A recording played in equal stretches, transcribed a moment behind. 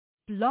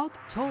Blog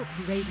Talk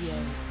Radio.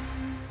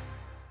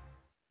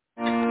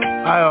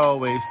 I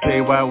always say,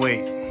 why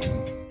wait?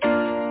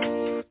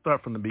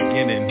 Start from the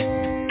beginning.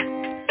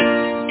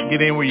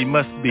 Get in where you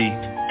must be.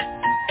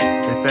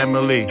 And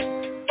family,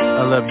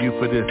 I love you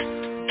for this.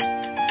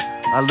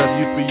 I love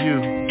you for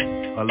you.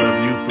 I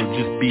love you for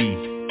just be.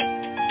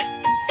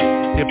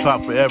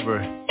 Hip-hop forever.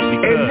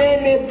 Because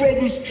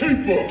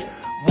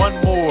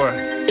one more,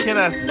 can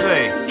I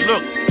say,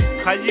 look,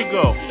 how you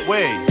go?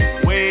 Way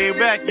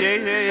back,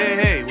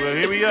 hey. Well,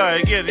 here we are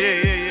again,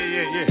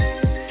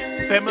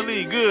 yeah.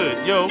 Family,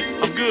 good, yo,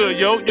 I'm good,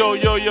 yo,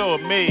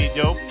 I'm made,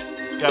 yo.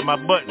 Got my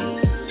button,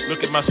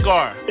 look at my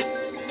scar.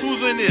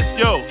 Who's in this,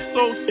 yo?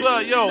 So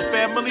slug, yo,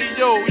 family,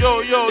 yo,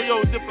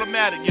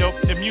 diplomatic, yo,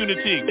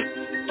 immunity.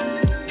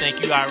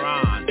 Thank you,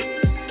 Iran.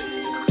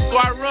 So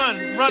I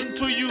run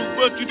to you,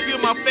 but you feel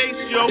my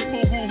face, yo.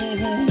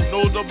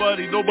 No,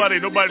 nobody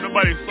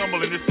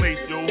stumble in this place,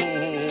 yo.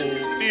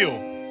 Feel.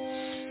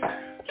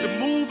 The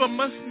move I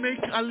must make,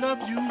 I love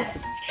you.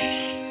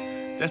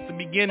 That's the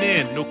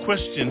beginning, no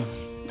question.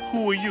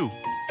 Who are you?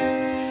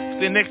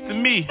 Stay next to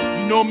me,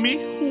 you know me?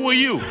 Who are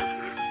you?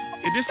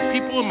 If this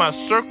people in my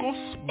circles,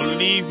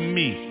 believe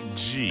me,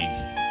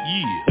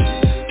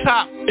 yeah.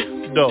 Top,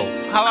 though,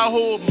 how I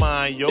hold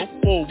mine, yo.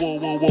 Whoa.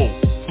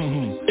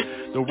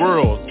 The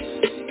world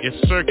is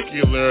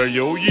circular,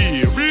 yo,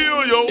 yeah.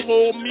 Real, yo,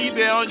 hold me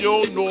down,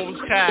 yo. North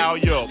Cal,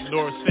 yo.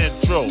 North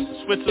Central,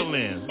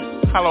 Switzerland.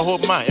 How I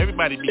hold mine,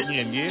 everybody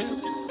begin, yeah?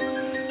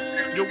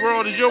 Your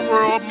world is your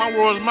world, my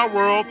world is my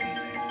world.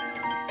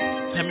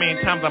 How many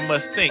times I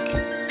must think,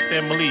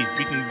 families,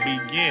 we can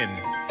begin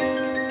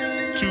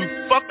to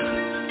fuck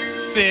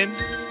sin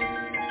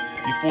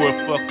before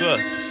it fuck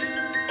us.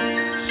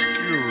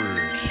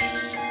 Scourge,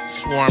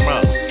 swarm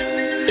up.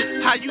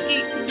 How you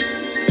eat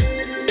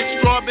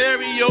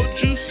strawberry, yo,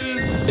 juices?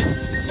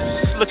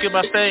 Look at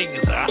my things.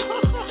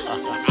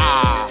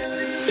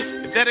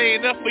 If that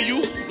ain't enough for you,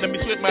 let me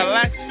switch my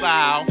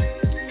lifestyle.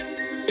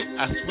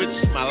 I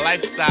switched my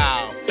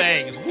lifestyle.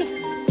 Fangs.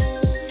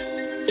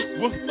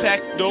 Woof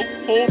pack dope.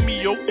 Hold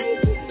me, yo.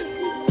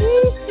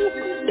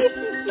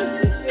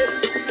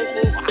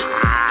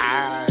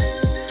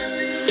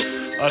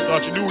 I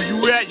thought you knew where you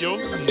were at, yo.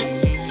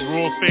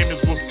 World famous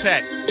Wolf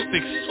Pack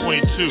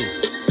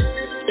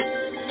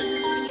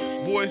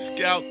 622. Boy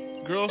Scout,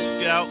 Girl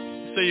Scout,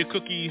 say your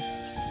cookies.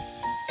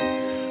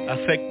 I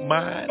take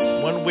mine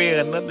one way or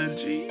another,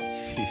 G.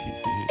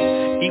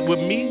 Eat with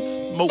me,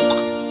 smoke,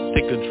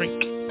 take a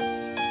drink.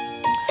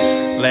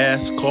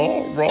 Last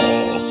call, raw.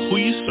 Who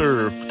you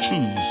serve?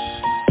 Choose.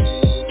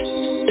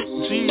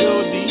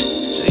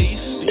 G-O-D-J-C.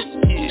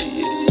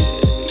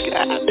 Yeah.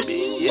 Got me.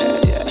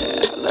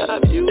 Yeah. I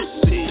love you.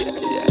 See.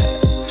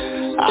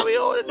 Yeah. I'll be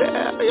on it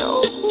down, yo.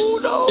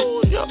 Who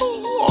knows, yo?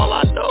 All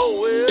I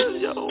know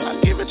is, yo, I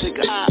give it to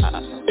God.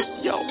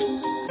 Yo.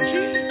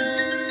 G-O-D-J-C.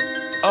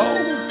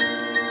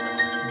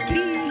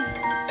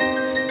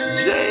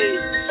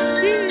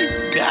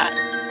 Got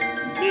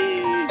me.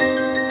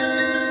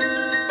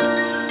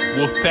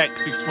 Wolfpack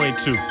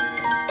 622.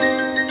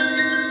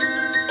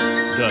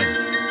 Done.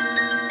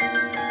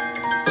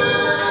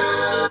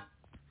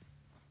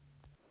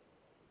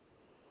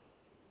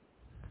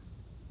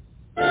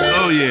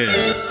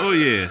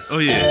 Oh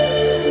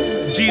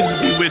yeah. Jesus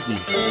be with me.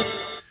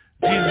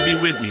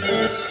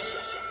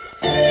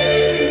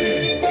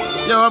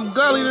 Yo, I'm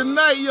gully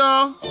tonight,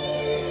 y'all.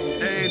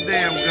 Hey,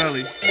 damn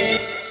gully.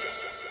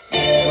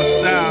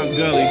 What's down,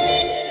 gully?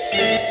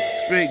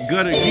 Straight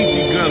gutter,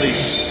 geeky gully.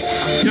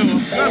 Yo,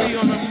 Gully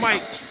on the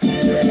mic.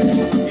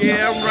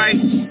 Yeah, I'm right.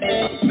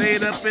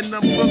 Laid up in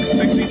the book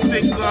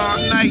 66 all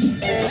night.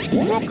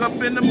 Woke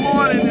up in the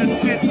morning and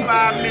spit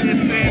 5 minutes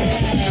in.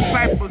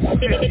 Disciples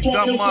shit,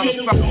 dumb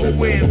motherfucker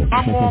wins.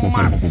 I'm on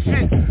my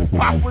shit.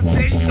 Papa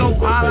J show,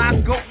 all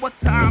I go. What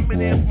time it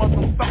is,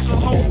 motherfucker?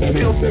 Hold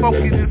still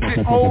smoking this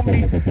shit, hold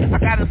me. I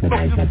gotta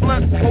smoke this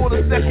blunt. Hold a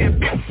second,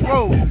 big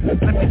roll.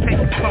 Let me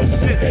take some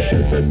shit.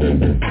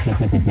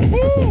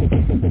 Woo!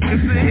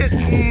 It's a hit.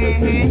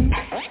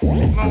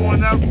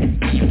 Blowing up,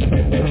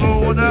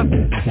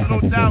 no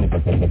doubt.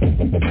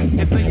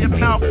 It's in your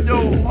mouth, yo,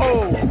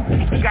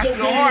 got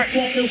your heart.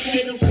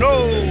 No,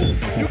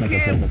 you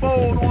can't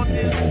fold on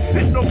this.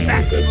 Spit no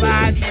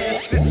backslide,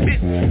 spit.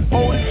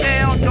 Hold it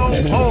down, yo,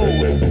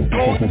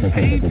 Golden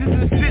pages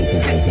and shit,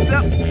 picked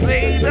up,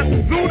 laid up,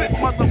 looted,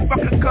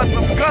 motherfucker, cause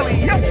I'm gully,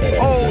 yep.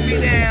 Hold me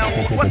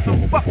down, what the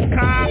fuck,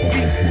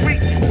 concrete,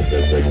 freak.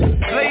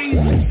 Blaze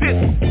shit,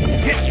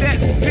 hit that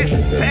shit,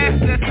 pass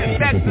that shit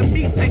back to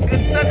me, take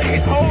another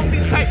hit, hold me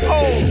tight,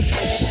 hold.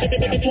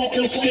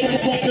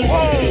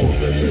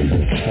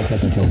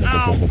 I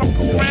don't fuck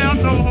around,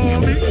 no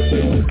homie.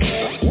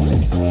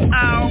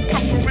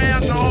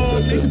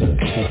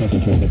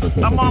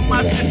 I'm on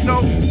my shit,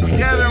 though,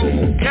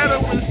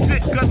 ghetto and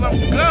shit, cause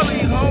I'm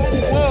gully, ho,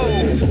 whoa.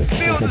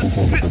 Feel the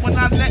spit when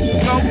I let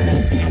go.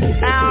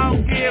 I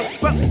don't give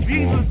a Fuck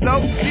Jesus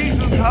though,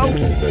 Jesus ho.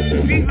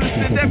 Jesus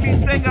did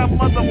everything I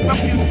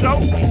motherfucking show.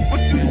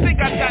 What you think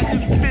I got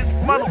this bitch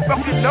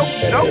motherfucking dope?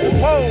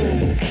 Whoa,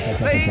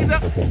 laid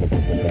up,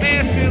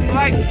 mansion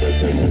light.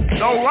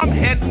 No, I'm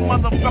heading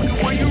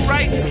motherfucking where you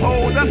right.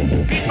 Hold up,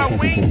 beat my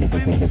wings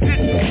and shit.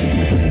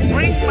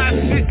 Bring my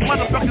shit,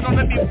 motherfucker, don't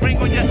let me bring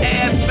on your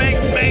ass.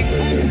 Bang, bang,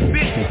 boom,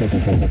 bitch.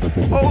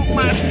 Hold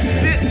my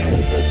shit.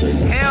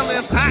 Hell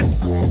is hot.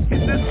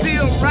 Is it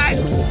still right?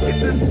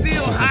 Is it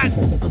still hot?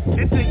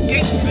 It's a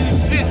gangsta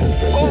shit.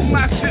 Hold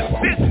my shit,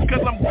 bitch,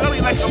 cause I'm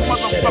gully like a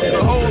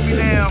motherfucker. Hold me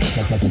down.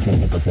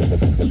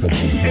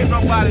 Ain't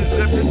nobody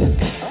tripping.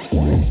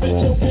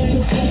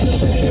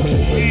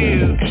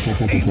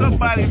 Yeah. Ain't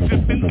nobody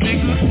tripping,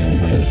 nigga.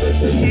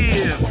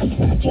 Yeah.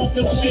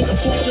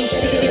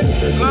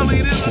 Gully,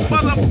 this a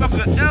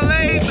motherfucker.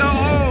 LA, the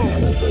home.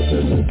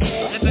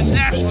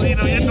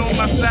 International, you know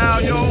my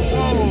style, yo.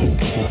 Whoa.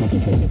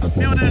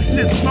 Feel this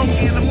shit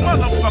smoky in the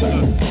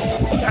motherfucker.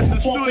 Got the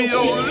studio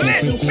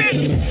lit,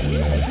 bitch.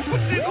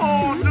 What you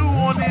gonna do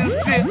on this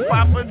shit,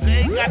 Papa J?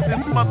 Got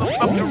this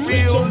motherfucker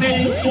real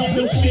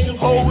lit.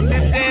 Holding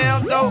it down,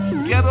 though.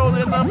 Ghetto in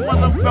the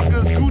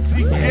motherfucker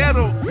Gucci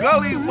ghetto.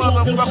 Gully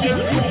motherfucker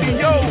Gucci,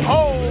 yo,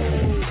 ho.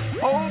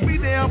 Hold me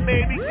down,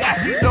 baby. Got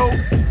you, though.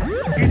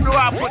 You know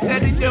I put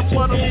that in your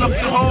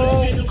motherfucking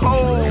hole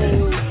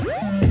cold.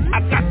 I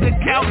got the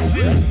couch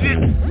and shit.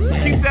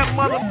 Keep that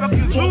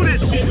motherfucking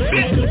looted,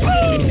 bitch.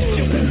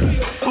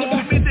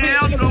 Hold me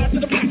down, no.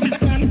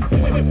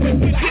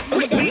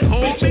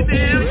 Hold me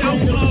down,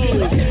 no.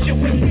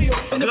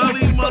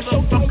 Gully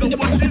motherfucker,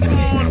 what you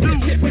gonna do?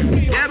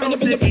 Ghetto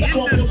nigga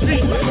in the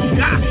street.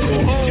 Gospel,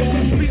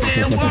 hold me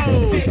down,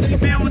 whoa.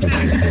 Feel this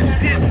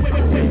shit.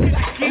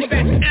 Keep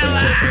it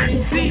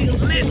L-I-C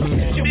lit,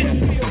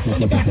 bitch.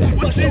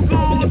 What you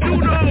gonna do,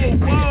 though?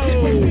 Whoa.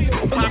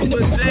 Papa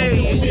J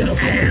in your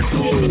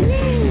asshole.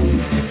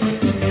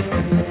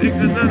 Take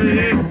another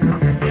hit.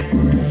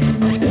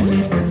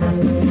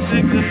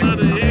 Take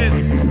another hit.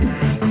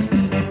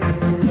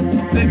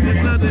 Take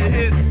another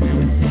hit.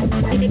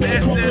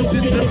 Pass that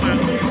shit to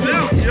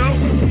myself, yo.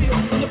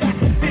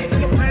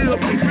 Real,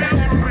 for real,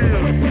 for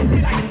real.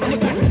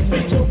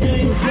 Real,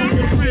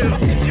 for real.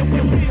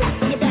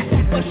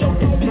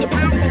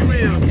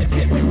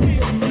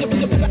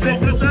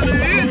 Take another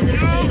hit,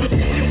 yo.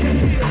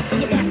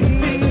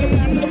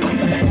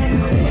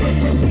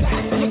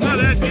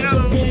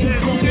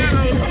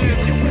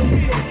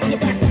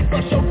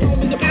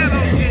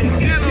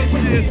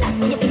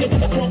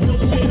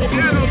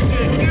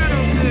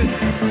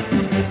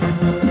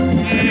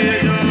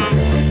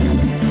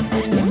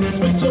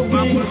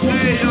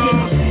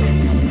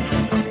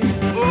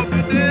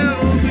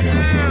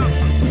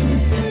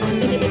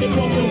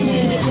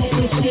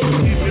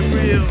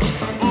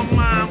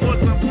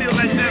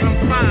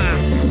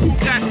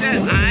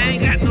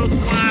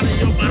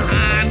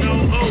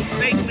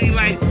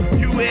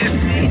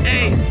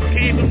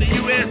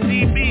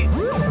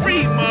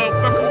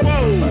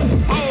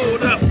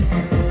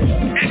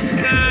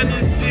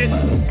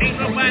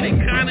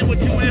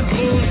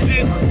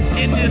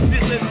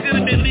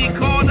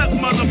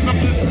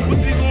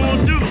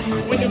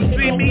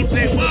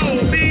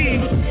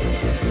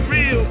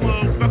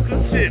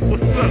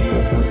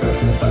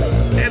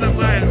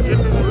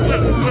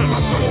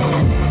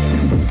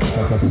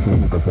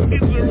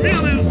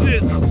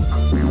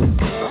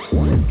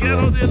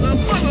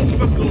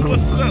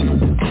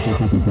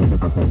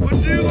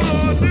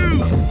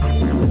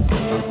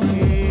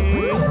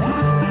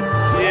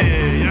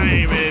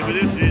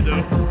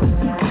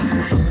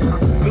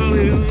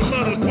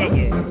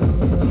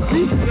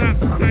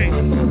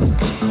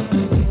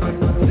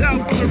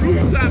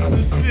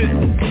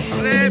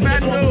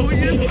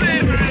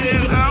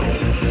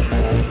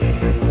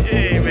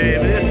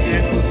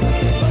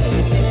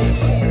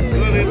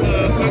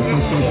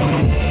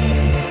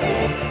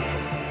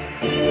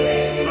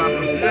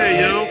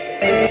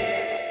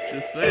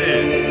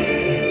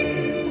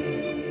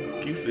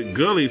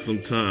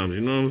 Sometimes,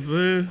 you know what I'm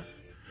saying?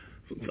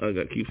 Sometimes I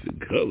gotta keep it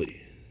gully.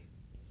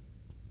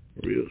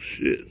 Real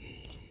shit.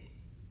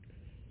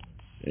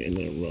 Ain't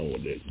nothing wrong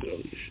with that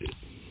gully shit.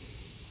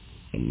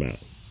 I'm out.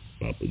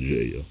 Papa J,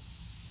 yo.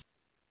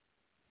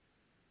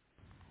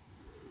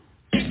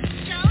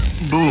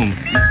 Boom.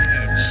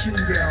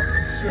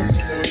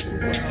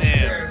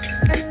 Damn.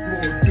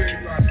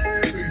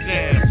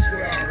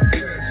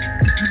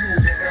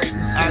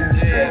 I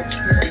did.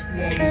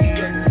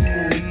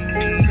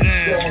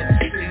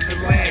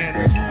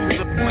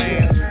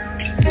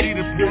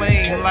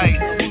 Light,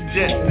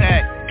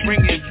 jetpack,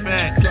 bring it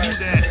back, do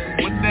that,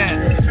 with that,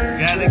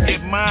 gotta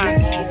get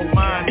mine, all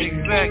mine,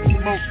 exact,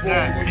 smoke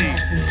got me,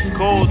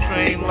 cold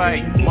train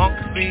light, monk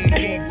seen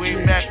me way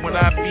back when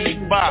I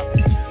bebop,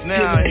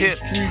 now hip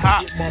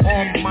hop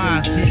on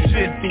my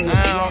shit,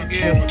 I don't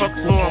give a fuck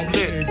so I'm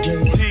lit,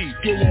 G,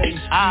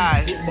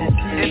 I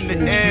in the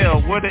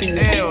L, what the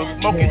L,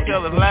 smoking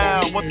till it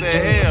loud, what the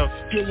hell?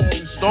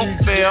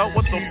 Don't fail,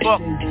 what the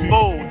fuck?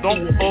 Fold,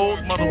 don't fold,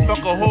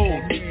 motherfucker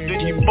hold. Then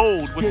you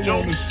bold with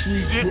your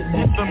shit,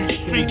 with some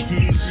street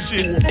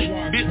shit.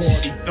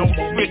 Bitch, don't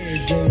switch.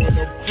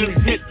 Just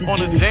hit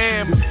on a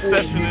jam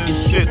session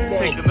and shit.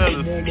 Take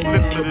another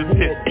flip to this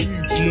hit.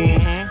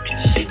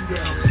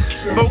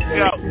 Smoke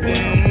out,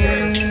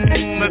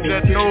 let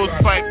that nose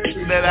pipe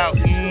let out,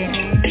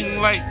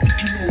 like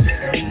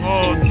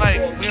all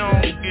night, we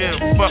don't give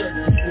a fuck.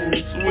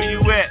 So where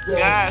you at?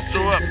 Guys,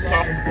 show up,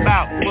 talk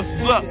about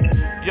what's up.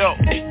 Yo,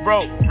 bro,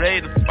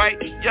 ready to fight?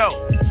 Yo,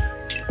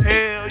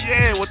 hell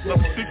yeah, with the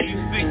 56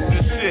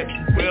 and shit.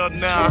 Well,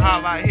 now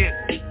how I hit,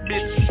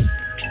 bitch.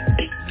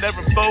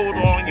 Never fold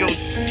on your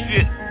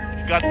shit.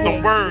 Got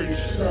some words,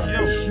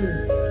 yo.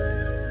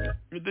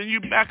 And then you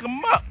back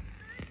them up.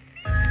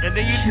 And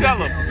then you tell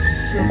them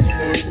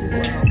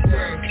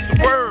the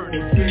words.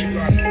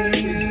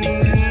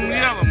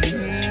 Yell them.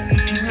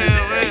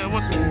 Hell yeah,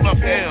 what the fuck,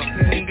 hell?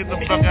 Get the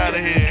fuck out of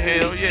here,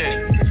 hell yeah.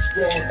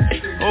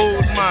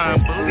 Old mind,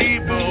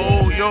 believer,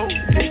 oh yo.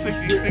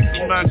 66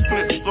 in my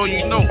clip, so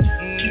you know.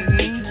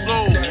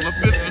 Soul, a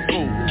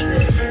physical.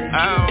 I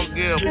don't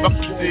give a fuck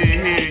what they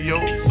hear, yo.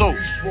 So,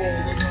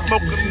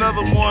 smoke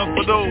another one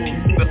for those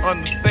that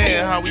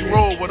understand how we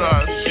roll with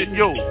our shit,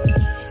 yo.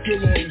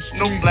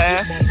 No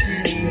blast,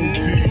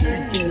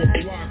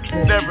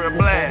 never a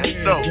blast,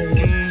 though.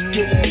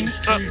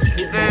 Up,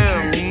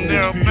 down,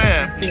 down,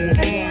 fast,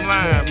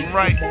 line,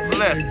 right,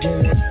 left.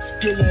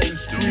 2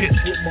 hits,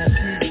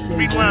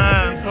 3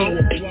 lines, ho.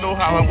 Know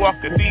how I walk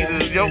the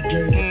theaters, yo.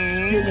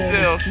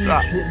 Cell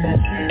shot.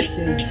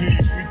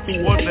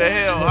 What the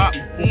hell,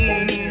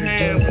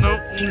 hands, no.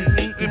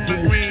 In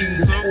between,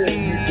 so.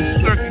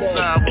 Turkey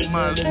side with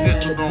my shit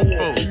was on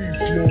fold.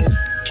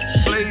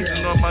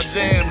 Blazing on my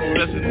jam,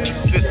 blessing this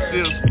shit,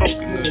 still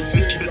smoking this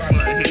shit when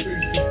I hit.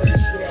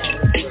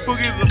 Who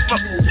gives a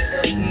fuck?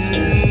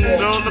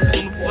 Don't look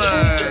on the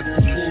side,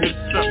 this shit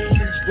sucks.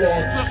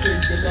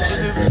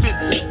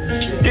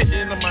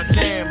 Hitting on my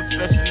jam,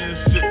 blessing this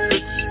shit,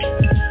 bitch.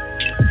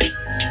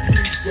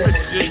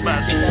 Bitch, my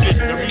shit,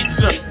 the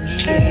reach up.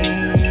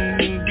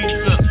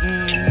 Beats up,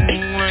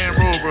 land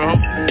roll, bro.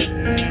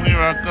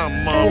 Here I come,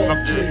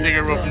 motherfucker, dig it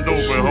rough and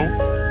door, bro.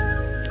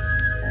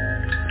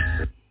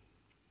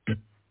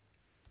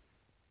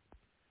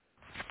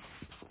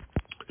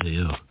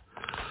 Yeah.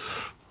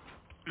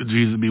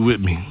 Jesus be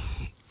with me.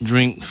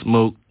 Drink,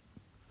 smoke,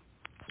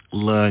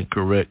 line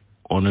correct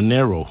on the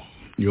narrow.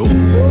 Yo. Is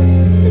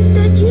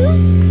that you?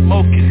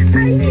 Smoking. I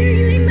hear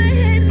you in my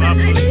head, but I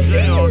don't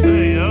see all you.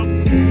 day, yo. Oh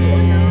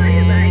no,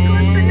 have I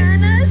gone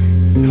bananas?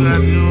 I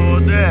do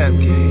all that.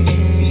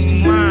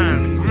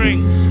 Line, drink,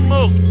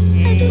 smoke. I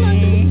don't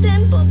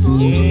understand, Papa.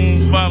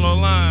 Follow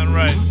line,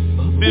 right.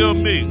 Feel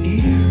me.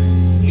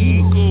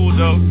 Cool,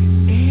 though.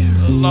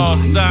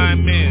 Lost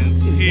diamonds.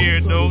 Here,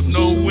 though,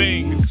 no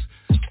wings.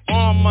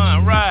 On my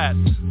ride,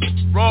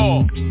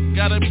 raw.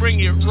 Gotta bring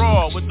it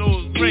raw with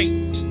those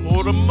drinks.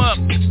 Hold them up,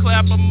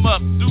 clap them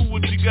up. Do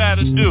what you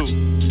gotta do.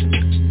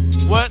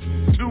 What?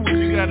 Do what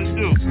you gotta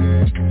do.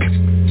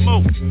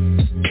 Smoke,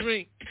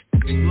 drink,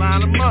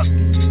 line them up.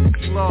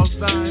 Lost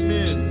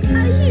diamonds. I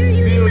hear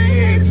you in my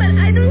head, but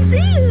I don't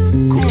see you.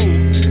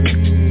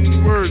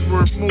 Cool. Words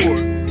worth more.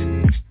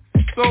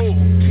 Soul,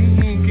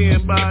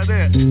 can't buy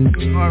that.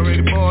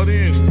 Already bought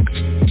in.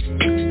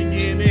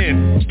 Begin in.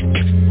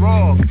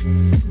 Raw.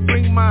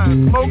 Bring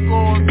mine. Smoke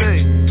all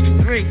day.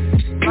 Drink.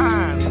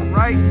 Line.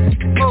 Right.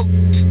 Smoke.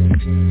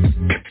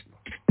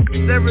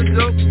 Never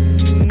joke.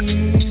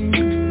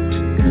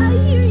 I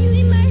hear you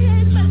in my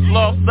head, but I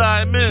Lost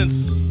diamonds.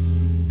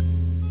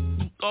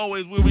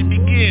 Always where we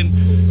begin.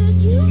 Is that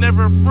you?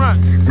 Never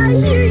front. I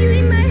hear you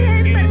in my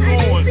head, but I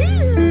don't see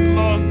you.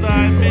 Lost Oh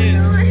diamonds.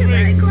 no, have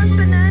I gone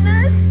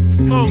bananas?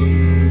 Smoke.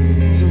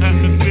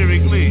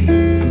 Atmospherically.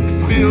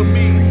 Feel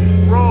me.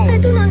 Raw. I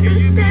don't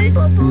understand,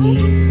 Papa.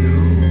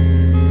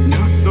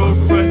 No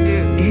front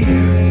end.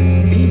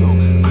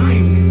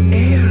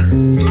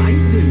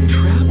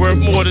 Worth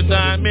more than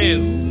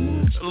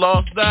diamonds.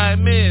 Lost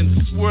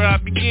diamonds. Where I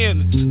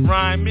begin.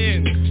 Rhyme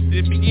in.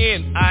 It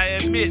begin. I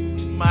admit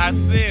my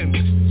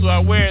sin. So I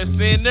wear a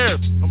thinner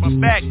on my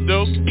back,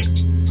 though.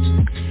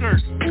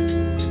 Shirt.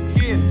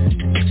 Skin.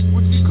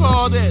 What you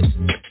call that?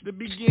 The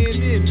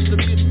beginning.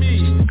 Look at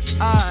me.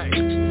 I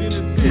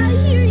innocent. I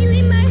hear you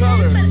in my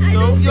Color. head, but I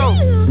don't see you.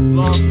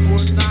 Lost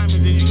 4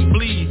 diamonds and you can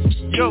bleed.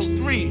 Yo,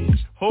 3.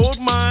 Hold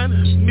mine.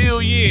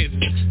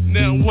 Millions.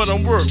 Now what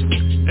I'm worth.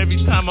 Every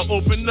time I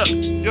open up.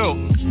 Yo,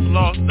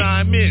 lost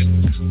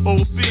diamonds.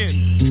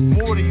 Open.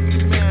 More than you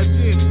can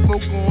imagine.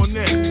 Smoke on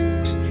that.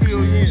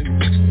 Trillions.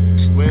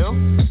 Well.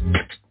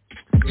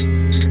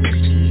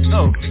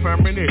 Oh,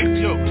 permanent.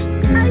 Yo. I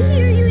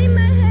hear you in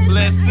my head, but I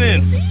don't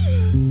Blessings. see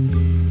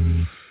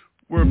you.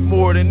 Worth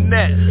more than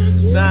that.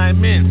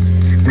 Diamonds.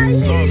 I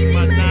hear you in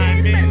my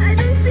head, but I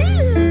don't see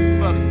you.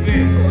 Fuck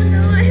this. Oh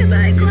no, have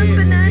I gone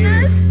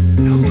bananas?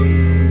 No,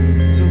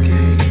 it's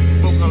okay.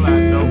 Smoke a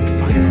lot, though.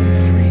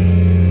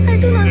 I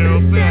don't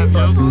understand,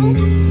 Papa.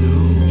 No.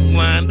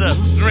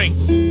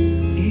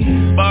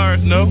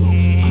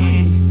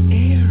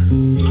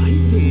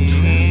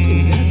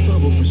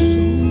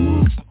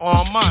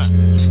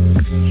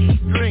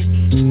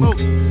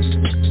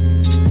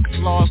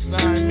 Lost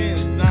 9 minutes.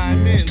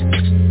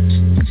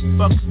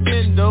 Fuck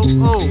Nintendo,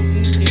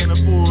 can't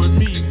afford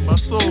me, my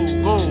soul,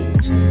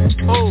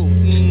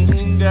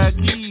 got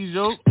keys,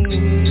 yo,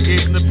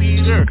 getting the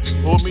Peter,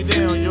 hold me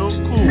down, yo,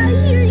 cool. I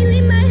hear you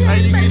in my head, how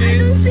you but get I in?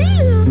 don't see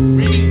you.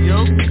 Read, yo,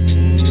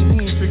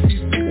 66,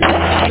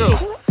 yo,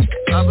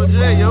 Papa J,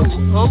 yo,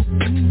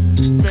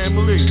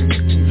 family,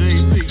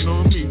 JC, know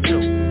me, yo,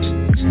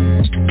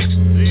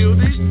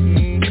 COD,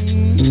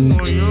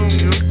 oh, yo,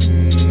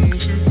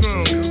 too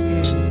strong,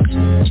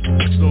 yo,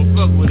 don't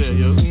fuck with that,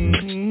 yo,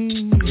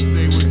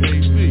 stay with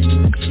JC,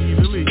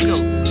 easily, yo,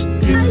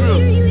 get I real.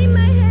 hear you in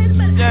my head,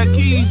 but I Got don't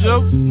keys, see yo,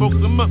 you. smoke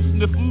them up,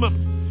 sniff them up,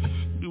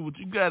 do what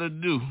you gotta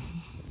do.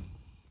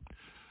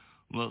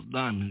 Lost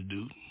Diamonds,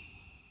 dude.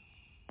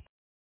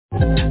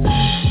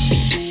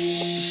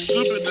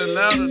 Stupid and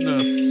loud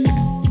enough.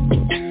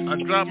 I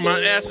dropped my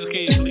asses,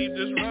 can you believe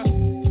this, right?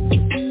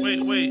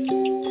 Wait.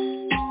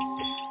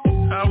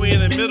 How we in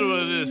the middle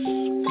of this?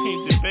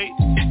 Can't debate.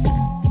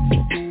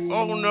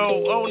 Oh no.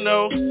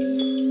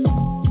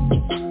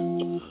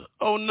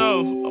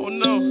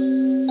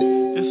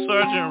 It's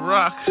Sergeant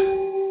Rock.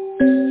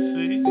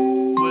 See?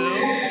 Well,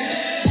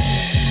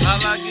 I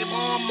like it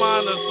on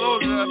mine, a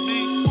soldier I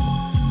be.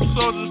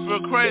 Soldiers for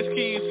Christ, can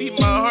you see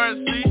my heart,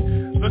 see?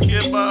 Look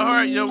at my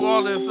heart, you're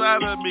all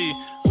inside of me.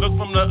 Look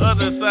from the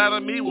other side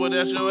of me, well,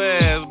 that's your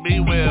ass, be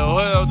well.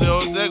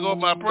 There go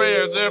my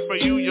prayers there for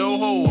you, yo,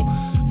 ho.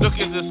 Look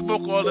at the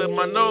smoke all in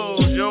my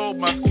nose, yo.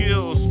 My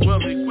skills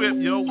well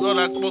equipped, yo. What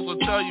I'm supposed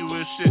to tell you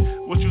is shit.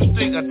 What you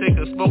think? I take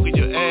a smoke in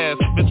your ass,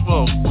 bitch,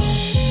 whoa.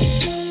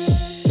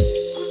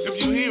 If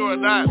you hear or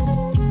not.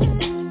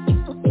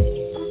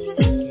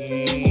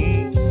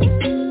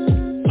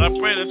 I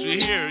pray that you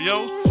hear,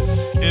 yo.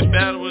 In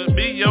battle with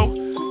me, yo,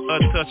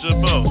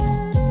 untouchable.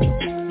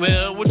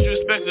 Well, what you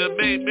expect a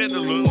baby to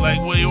look like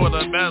when you on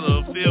the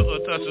battlefield,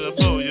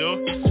 untouchable, yo?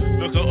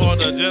 Look at all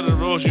the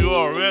generals you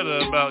all read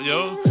about,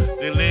 yo.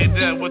 They laid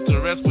down with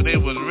the rest when they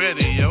was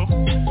ready, yo.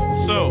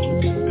 So,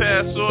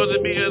 pass on to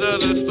be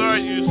another star,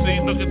 you see.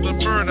 Look at the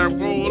bird, I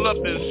roll up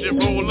and shit,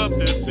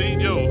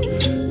 see, yo.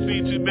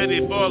 See too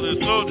many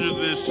fallen soldiers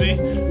and see.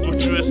 What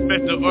you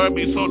expect an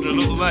army soldier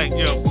look like,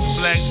 yo?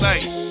 Black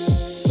Knight.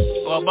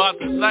 About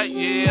the night,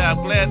 yeah,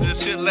 I'm glad this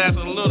shit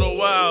lasted a little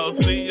while,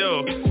 see,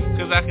 yo,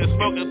 cause I can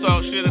smoke and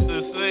talk shit at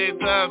the same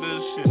time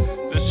and shit.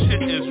 The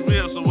shit is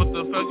real, so what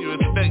the fuck you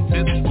expect,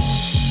 bitch?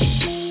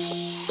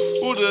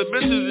 Who the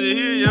bitches in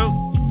here, yo?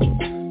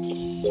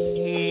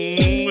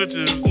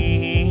 Bitches,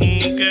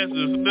 catch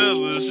the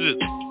smells and shit.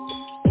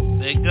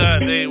 Thank God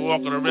they ain't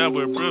walking around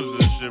with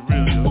bruises and shit,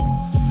 real, yo.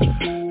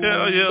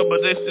 Hell yeah,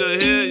 but they still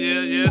here,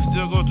 yeah,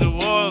 still go through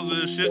walls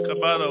and shit, come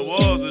out of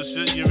walls and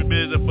shit. You ever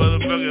been in a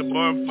motherfucking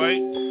bar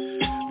fight?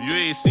 You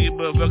ain't seen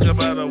motherfucker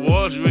come out of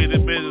walls, you ain't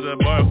been in a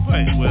bar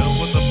fight. Well,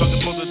 what the fuck I'm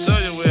supposed to tell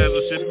you as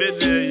a shit been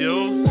there,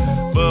 yo?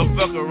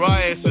 Motherfucking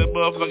riots and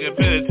motherfucking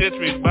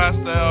penitentiaries, my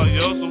style,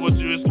 yo. So what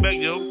you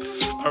expect, yo?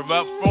 I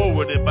rock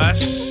forward in my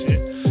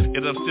shit,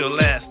 and I'm still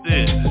last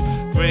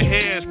in. Gray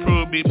hairs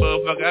prove me,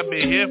 motherfucker, I've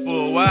been here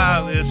for a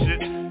while and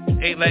shit.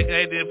 Ain't like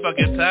I ain't in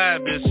fucking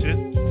time and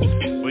shit.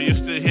 When you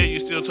still here,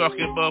 you still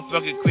talking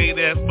motherfucking clean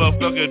ass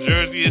motherfucking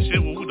Jersey and shit.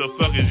 Well, who the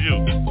fuck is you?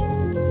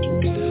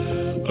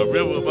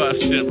 Real with my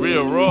shit,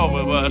 real raw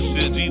with my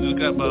shit. Jesus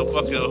got my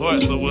fucking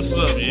heart, so what's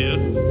up,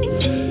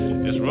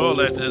 yeah? It's raw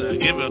like that, I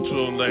give it to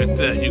him like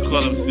that. You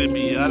call him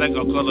Simeon, I like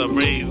to call him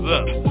raise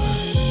up.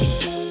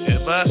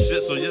 And my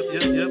shit, so yep.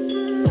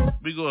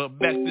 We gonna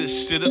back this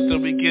shit up till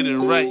we get it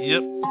right,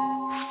 yep.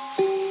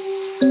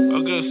 A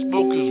good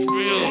smoke is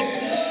real.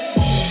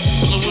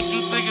 So what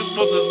you think it's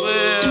supposed to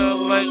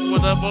sound like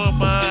when I'm on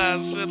my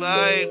shit?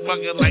 I ain't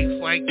fucking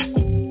like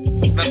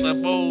let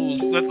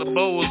the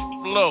bowls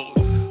flow.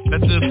 Let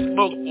this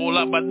smoke roll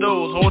out my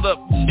nose. Hold up.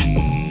 That's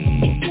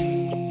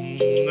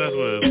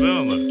what it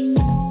sounds like.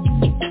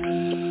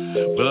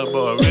 But I'm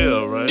all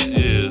real, right?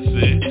 Yeah,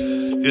 see.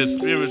 It's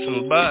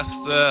spiritual, my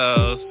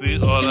style. See,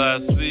 all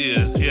I see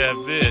is yeah,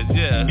 man,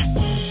 yeah.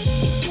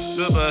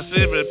 Feel my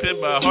favorite, pin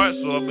my heart,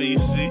 so I mean,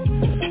 see.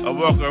 I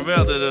walk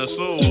around in a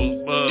soul,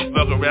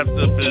 motherfucker wrapped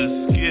up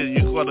in skin.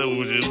 You call it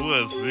what it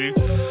was, see.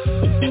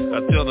 I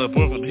tell the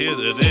boy from here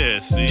to there,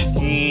 see.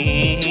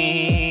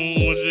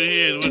 What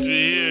you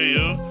hear,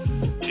 yo?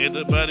 Ain't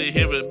nobody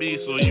hearing me,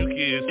 so you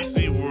can't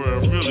see where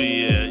I'm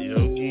really at, yo.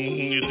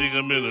 You think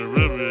I'm in the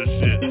river and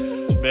shit,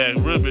 back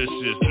river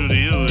shit,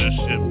 studio and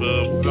shit,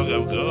 motherfucker,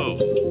 I'm gone.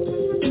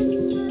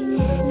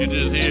 You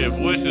just hear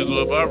voices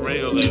on my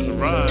rail is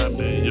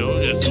rhyming, yo.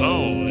 It's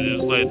on.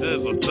 It's like that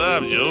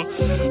sometimes, yo.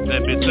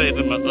 Let me say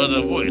to my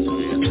other voice,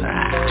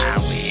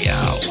 we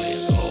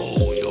always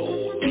hold your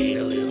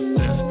feelings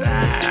this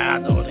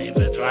time. Don't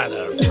even try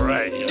to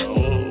front, yo.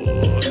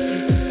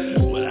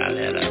 When I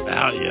let them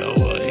out, yo,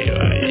 well, here I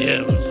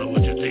am. So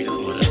what you think is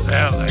what it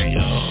sounds like,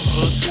 yo?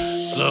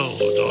 So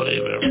don't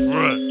even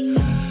front.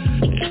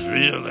 It's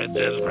real like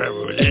that's right,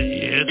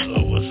 yeah. So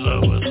what's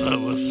up?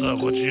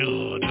 What you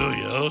gonna do,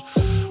 yo?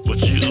 What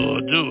you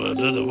gonna do?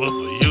 Another one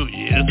for you,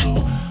 yeah. So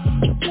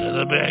let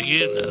her back in,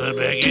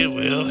 back in.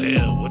 Well,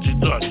 hell, what you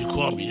thought? You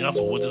called me up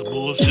for this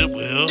bullshit?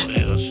 Well,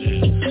 hell,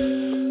 shit.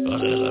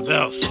 That's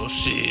about, so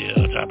shit. I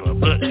drop a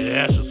blunt in your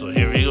ashes, so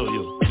here we go,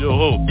 yo,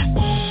 ho.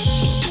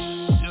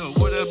 Yo,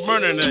 what that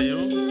burning at, yo?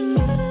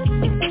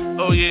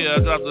 Oh, yeah, I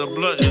dropped a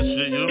blunt and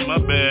shit, yo. My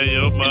bad,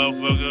 yo,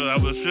 motherfucker. I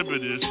was tripping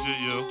this shit,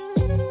 yo.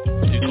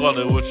 You call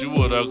it what you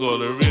want, I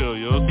call it real,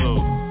 yo, so.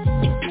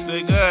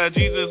 Thank God,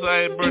 Jesus,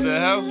 I ain't burned the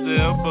house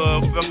down,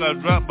 motherfucker. I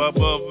dropped my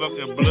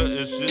motherfucking blunt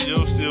and shit,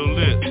 yo, still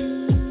lit.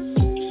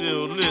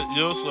 Still lit,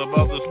 yo, so I'm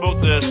about to smoke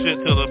that shit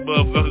till the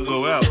motherfucker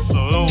go out. So,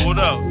 yo, what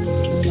up?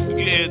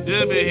 Getting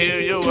dim in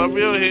here, yo, I'm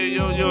real here,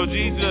 yo,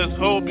 Jesus,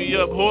 hold me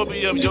up, yo, I'm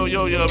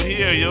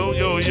here,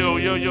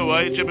 yo,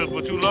 I ain't tripping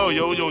for too long,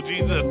 yo,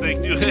 Jesus,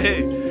 thank you,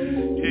 hey,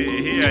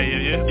 here I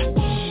am, yeah.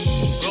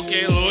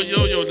 Okay, Lord,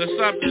 yo, let's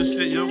stop this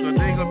shit, yo, cause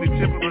they ain't gonna be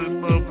tripping for this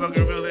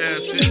motherfucking real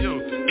ass shit, yo.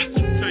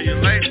 Turn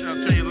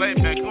your light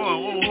back on,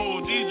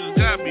 oh, Jesus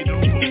got me, though,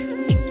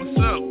 what's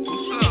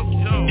up,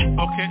 yo,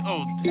 okay,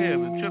 oh,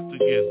 damn, it tripped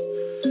again.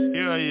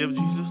 Here I am,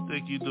 Jesus,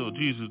 thank you, though,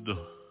 Jesus,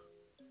 though.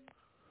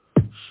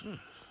 Shit.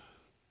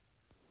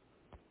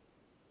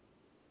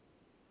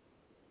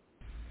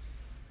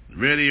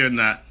 Ready or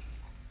not,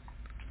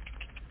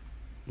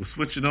 we'll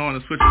switch it on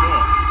and switch it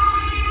off.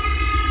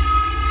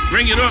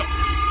 Bring it up.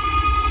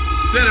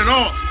 Set it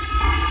off.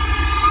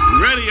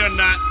 Ready or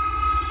not,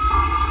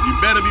 you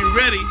better be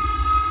ready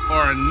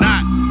or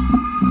not.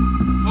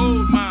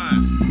 Hold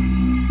mine.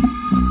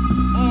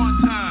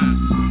 On time.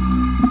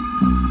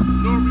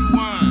 No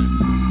rewind.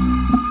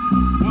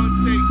 One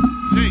take.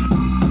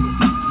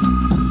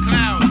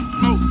 Cloud,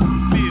 smoke,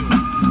 feel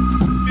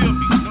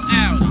me, no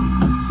out.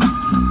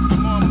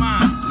 I'm on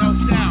mine.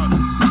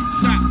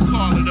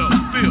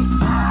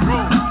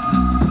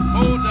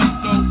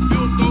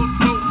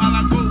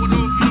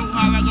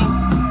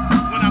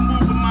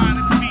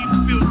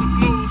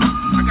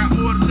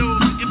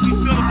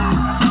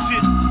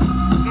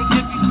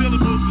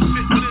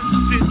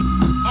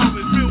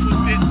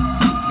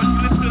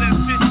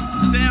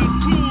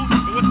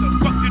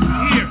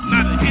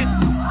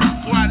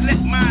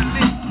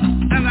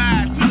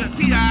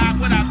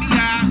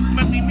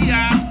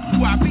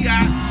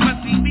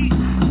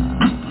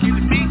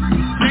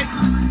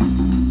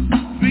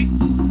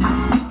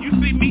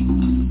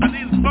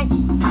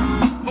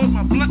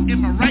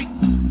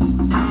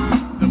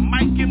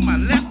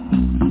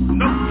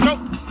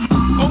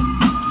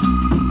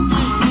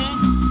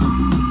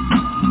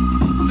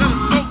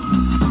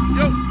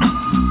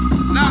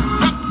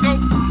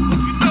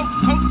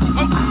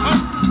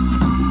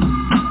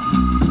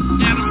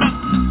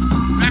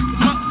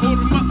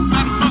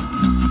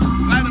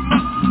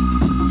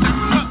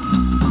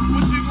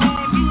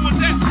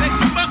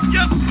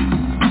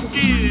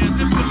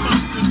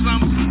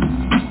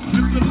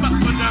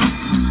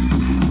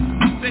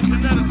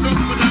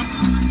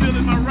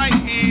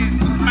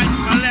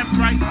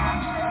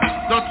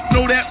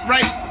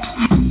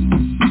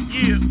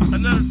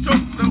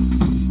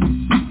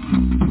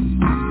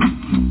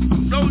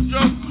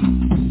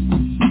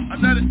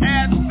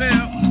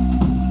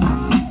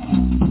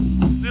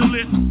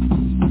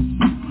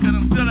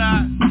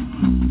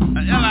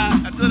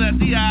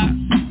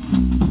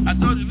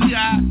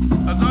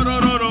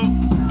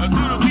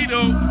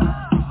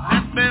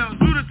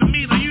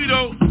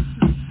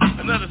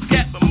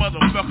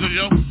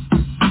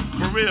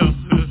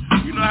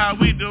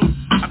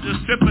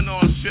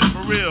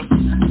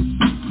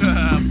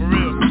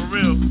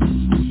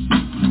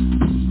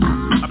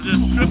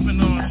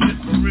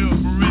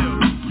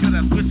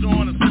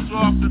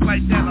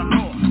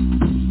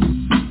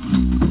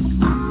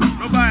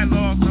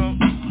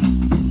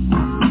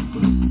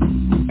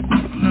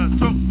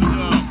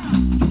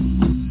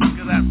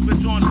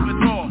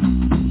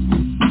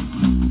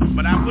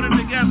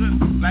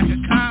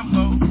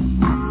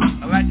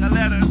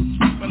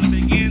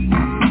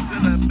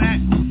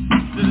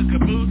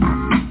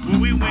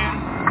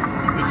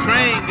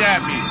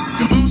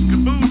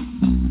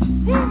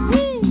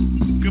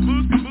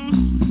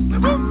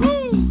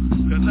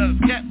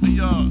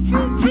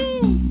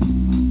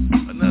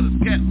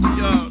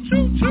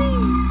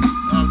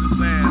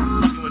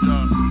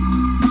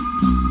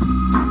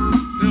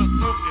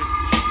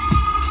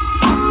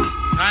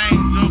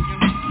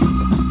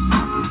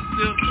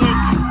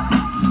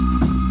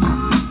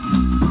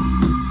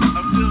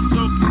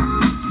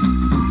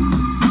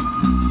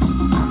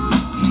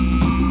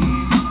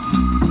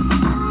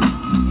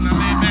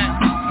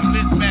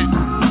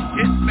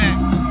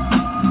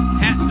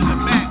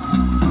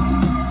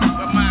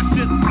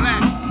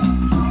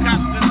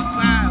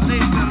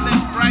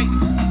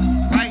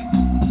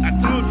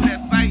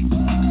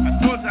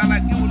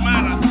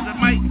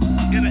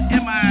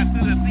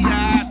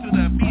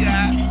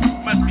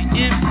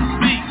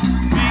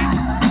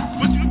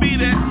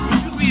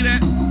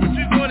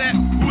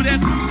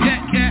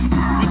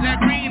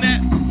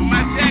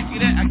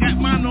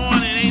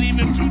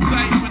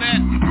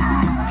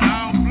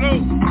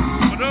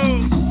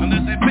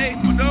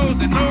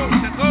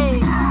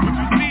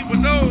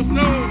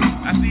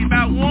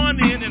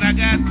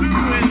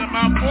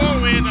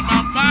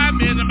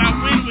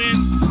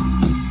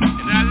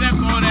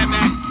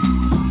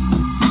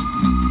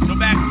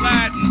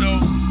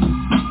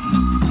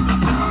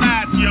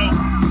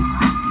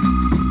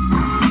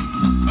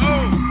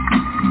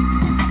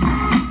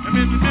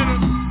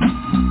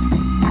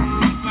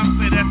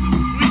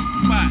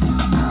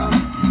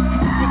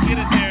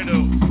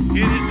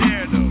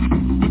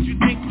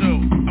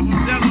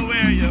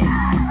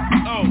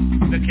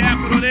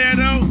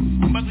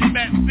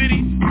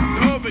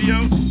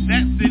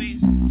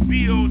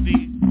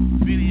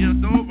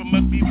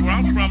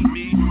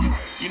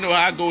 know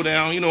how I go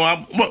down. You know,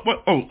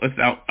 oh, it's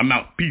out. I'm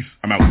out. Peace.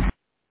 I'm out.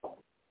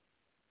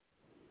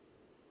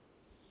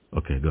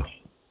 Okay, go.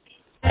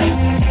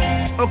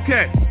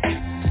 Okay.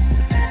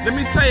 Let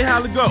me tell you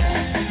how to go.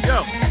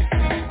 Yo,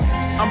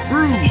 I'm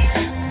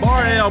bruised,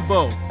 bar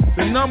elbow.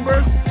 The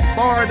number,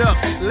 barred up,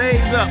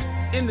 laid up,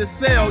 in the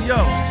cell. Yo,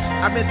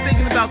 I've been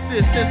thinking about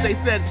this since they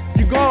said,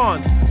 you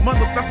gone.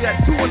 Motherfucker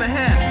at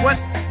 2.5. What?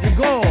 You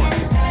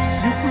gone.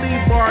 You please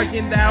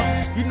bargained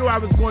out. You knew I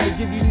was going to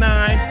give you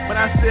 9, but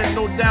I said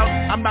no doubt.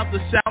 I'm about to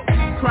shout,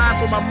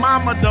 crying for my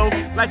mama though,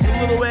 like a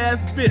little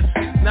ass bitch.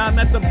 Now I'm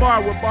at the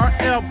bar with bar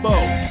elbow.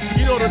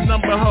 You know the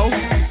number, ho.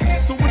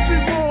 So what you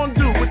gonna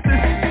do with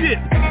this shit?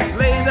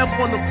 Laid up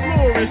on the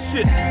floor and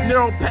shit,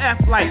 narrow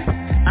path light.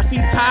 I see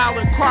tile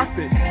and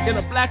carpet in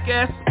a black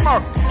ass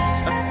spark.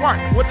 A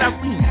spark, what that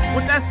be?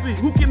 What that see?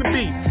 Who can it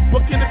be?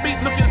 What can it be?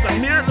 Looking at the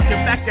mirror,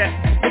 looking black at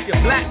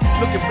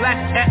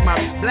my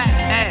black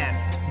ass.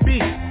 B,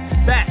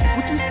 back,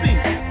 what you see?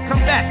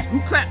 Come back,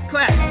 who clap?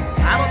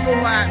 I don't know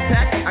who I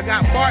attack. I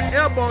got bar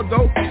elbow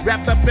though,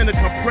 wrapped up in a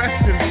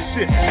compression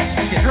shit.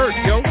 It hurt,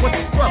 yo, what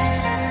the fuck?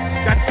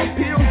 Got some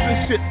pills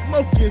and shit,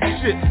 smoking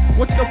shit.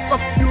 What the fuck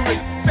you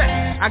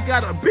expect? I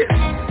got a bitch,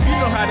 you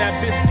know how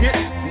that bitch get.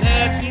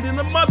 Nasty than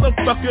a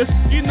motherfucker,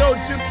 you know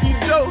Gypsy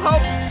Joe, ho.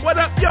 What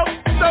up, yo?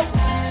 So,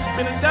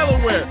 been in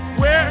Delaware,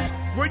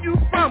 where you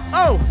from?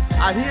 Oh,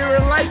 I hear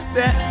it like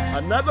that.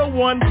 Another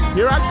one,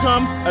 here I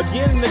come,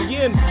 again and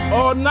again,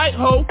 all night,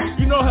 ho.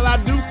 You know how I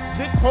do,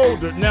 dick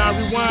holder. Now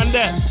rewind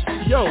that.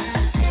 Yo,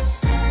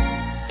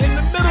 in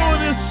the middle of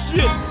this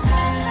shit,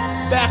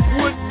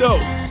 backwood though,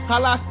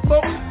 how I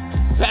smoke,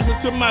 pass it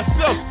to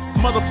myself.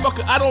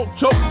 Motherfucker, I don't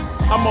choke.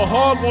 I'm a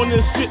hog on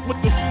this shit with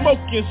the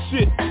smoking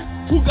shit.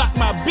 Who got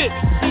my bitch?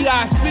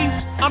 D.I.C.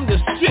 I'm the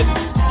shit.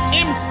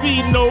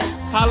 MC know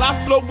how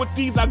I flow with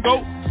these I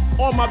go.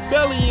 On my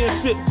belly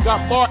and shit,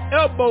 got bar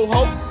elbow,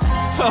 ho.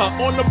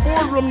 On the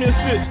boardroom and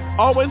shit,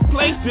 always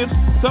places,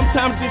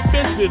 sometimes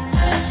defensive.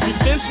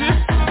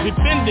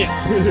 Defendant.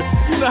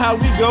 You know how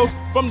we go,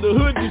 from the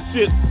hood and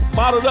shit.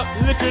 Bottled up,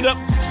 liquored up,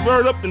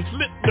 slurred up, and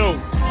slit though.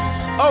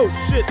 Oh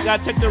shit,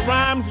 gotta check the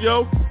rhymes,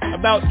 yo.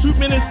 About 2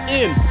 minutes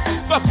in.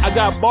 Fuck, I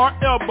got bar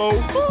elbow.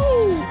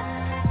 Woo!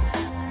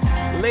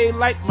 Lay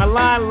like my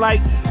line like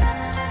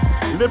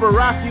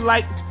Liberace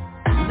like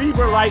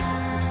Libra like.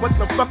 What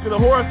the fuck is the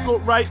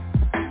horoscope, right?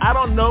 I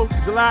don't know.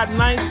 July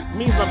 9th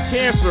means I'm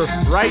Cancer,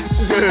 right?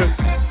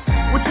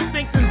 What you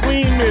think this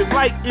gleam is,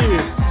 light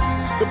is?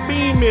 The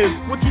beam is,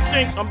 what you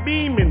think? I'm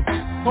beaming.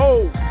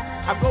 Ho,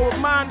 I go with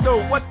mine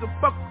though. What the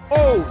fuck?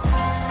 Oh,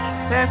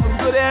 had some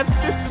good ass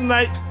fish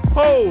tonight.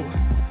 Ho,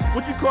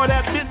 what you call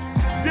that bitch?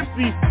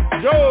 Gypsy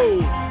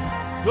Joe.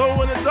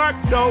 Glow in the dark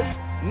though.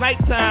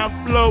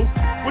 Nighttime flow.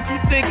 What you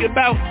think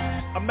about?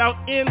 I'm out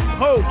in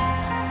ho.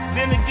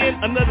 Then again,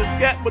 another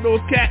scat with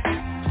those cats.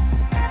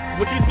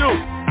 What you do?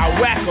 I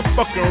whack a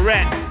fucking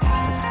rat.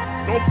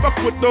 Don't fuck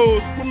with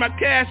those, with my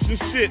cash and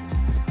shit.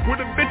 With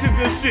the bitches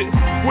and shit.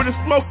 With the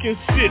smoking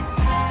shit.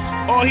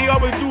 All he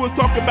always do is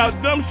talk about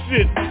dumb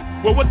shit.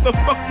 Well, what the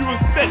fuck you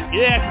expect?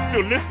 Yeah, you're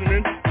still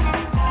listening.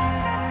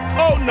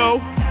 Oh no,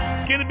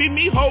 can it be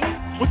me, ho?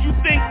 What you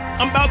think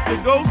I'm about to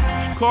go?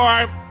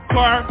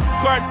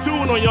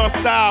 Cartoon on your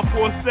style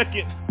for a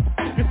second.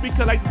 Just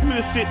because I do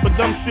this shit for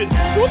dumb shit.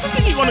 So what you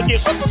think you gonna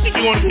get? What you think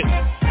you gonna get?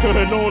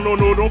 No,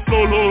 don't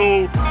flow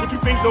low. What you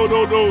think, though?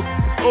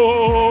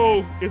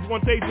 Oh, it's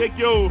one take,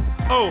 yo.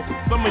 Oh,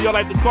 some of y'all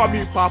like to call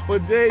me Papa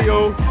J,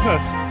 yo.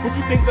 What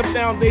you think the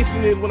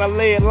foundation is when I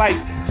lay it light?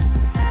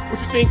 What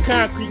you think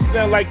concrete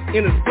sound like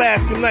in a splash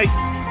tonight?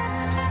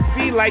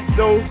 Sea like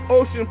those,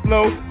 ocean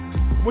flow.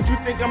 What you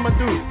think I'ma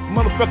do?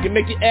 Motherfucker,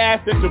 make your ass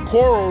at the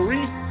coral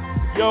reef.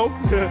 Yo,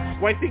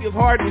 why you think it's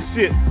hard and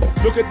shit?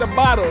 Look at the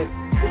bottom.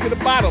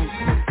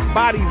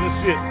 Bodies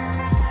and shit.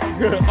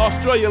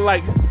 Australia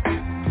like,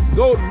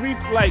 gold reef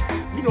like,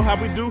 you know how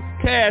we do,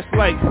 cash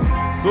like.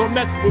 Don't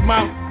mess with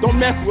my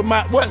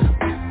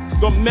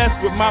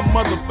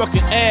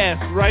motherfucking ass,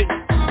 right?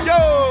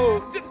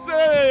 Yo,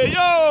 Gypsy,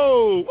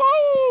 yo,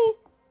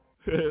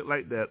 woo!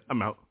 Like that,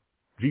 I'm out.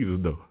 Jesus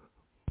though.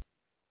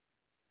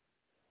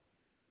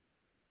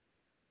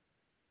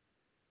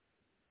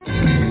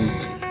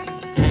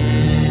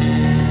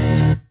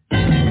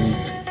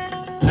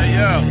 Hey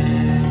yo.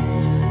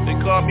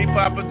 Call me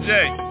Papa J,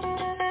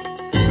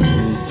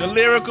 the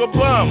lyrical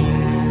bum,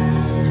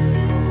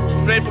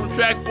 straight from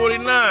track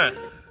 49,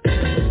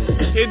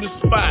 hidden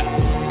spot.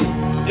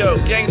 Yo,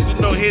 gangsters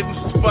know hidden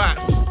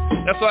spots.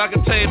 That's all I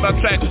can tell you about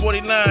track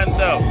 49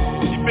 though.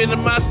 You been in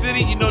my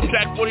city, you know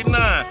track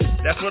 49.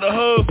 That's where the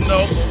hoes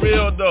know, for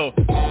real though.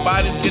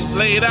 Bodies get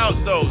laid out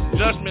though,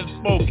 judgment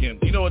spoken.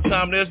 You know what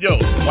time it is, yo.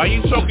 Why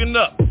you choking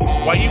up?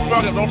 Why you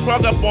frogging? Don't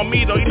frog up on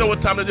me though. You know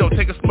what time it is, yo.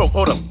 Take a smoke,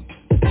 hold up.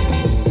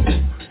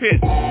 Hit.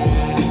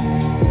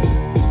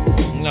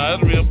 Nah,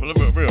 that's real, for real,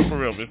 it's for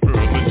real,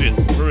 legit,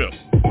 for real.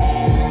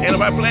 Ain't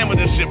nobody playing with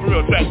this shit, for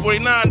real. Track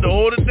 49, though,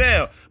 hold it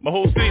down. My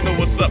whole city know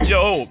what's up,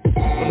 yo,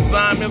 from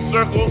Simon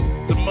Circle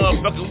to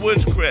motherfucking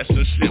Woodcrest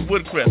or shit,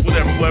 Woodcrest,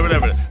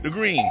 whatever, the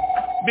green.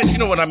 Bitch, you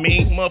know what I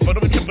mean, motherfucker,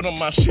 don't be tripping on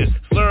my shit.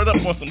 Slur it up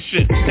on some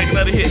shit, take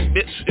another hit,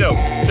 bitch. Yo,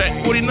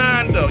 track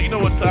 49 though, you know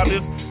what time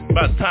it is?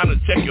 About time to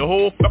check your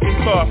whole fucking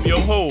car for your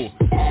hole.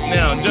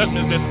 Now,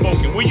 judgment's been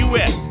spoken, where you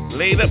at?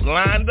 Laid up,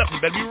 lined up, you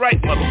better be right,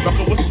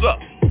 motherfucker, what's up?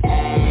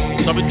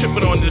 I'll be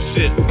tripping on this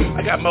shit.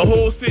 I got my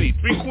whole city,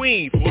 3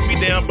 queens, hold me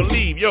down,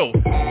 believe, yo.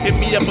 Hit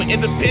me up on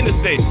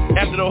Independence Day,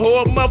 after the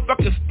whole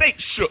motherfucking state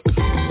shook.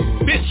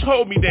 Bitch,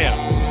 hold me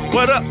down.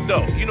 What up,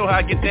 though? You know how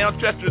I get down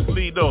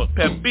treacherously, though.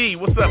 Pep B,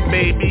 what's up,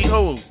 baby?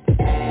 Ho.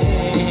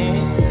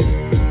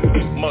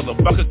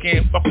 Motherfucker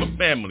can't fuck with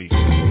family.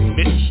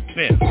 Bitch,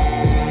 damn.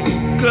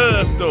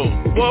 Cuz, though.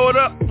 What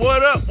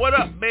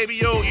up, baby,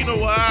 yo. You know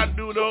what I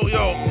do, though,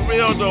 yo. For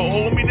real, though.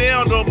 Hold me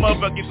down, though,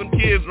 motherfucker. Get some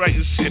kids right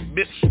and shit,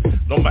 bitch.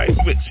 Nobody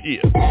switch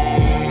here. So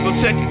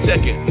check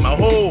it. My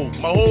whole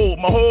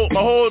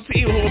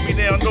team hold me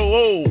down, though.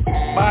 Oh,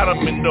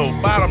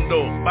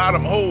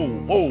 bottom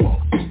hole.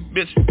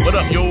 Bitch, what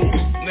up, yo?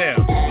 Now,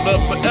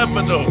 love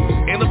forever, though.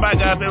 Ain't nobody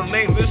got their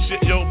names this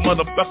shit, yo,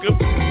 motherfucker.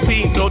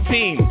 Team, no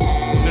team.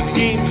 The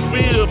game is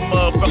real,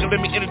 motherfucker.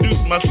 Let me introduce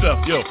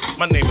myself, yo.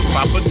 My name is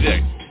Papa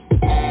J.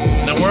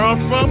 Now, where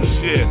I'm from?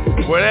 Shit.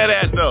 Where that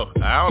at, though?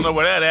 I don't know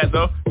where that at,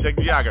 though. Check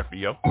geography,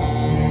 yo.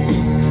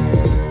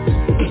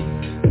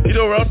 You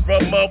know where I'm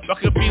from,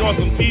 motherfucker, be on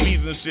some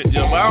TVs and shit,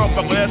 yo. But I don't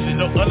fuck with that shit,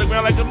 though.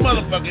 Underground like a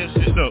motherfucker and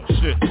shit, though.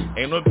 Shit.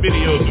 Ain't no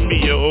videos of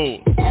me,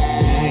 yo.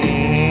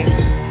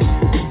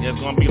 Yeah, it's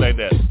gonna be like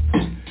that.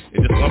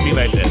 It's just gonna be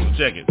like that, so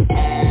check it.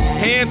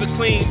 Hands are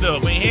clean, though.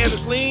 When your hands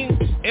are clean,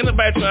 ain't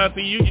nobody trying to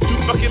see you. You're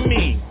too fucking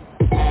mean.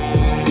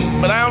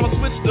 But I don't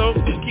switch, though.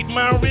 Just keep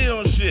mine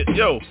real and shit.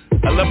 Yo,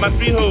 I love my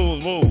 3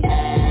 hoes, whoa.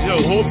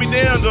 Yo, hold me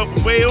down, though.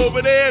 From way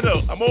over there,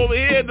 though. I'm over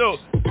here, though.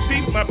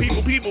 Peace, my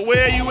people,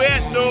 where you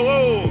at, though?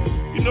 Oh,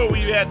 you know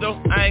where you at,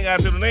 though. I ain't got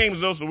to the names,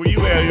 though, so where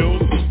you at, yo?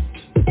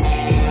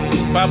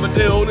 Papa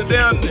J, hold it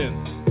down, then.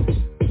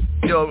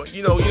 Yo,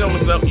 you know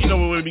what's up, you know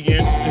where we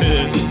begin.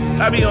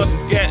 I be on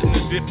some scat and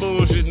this shit,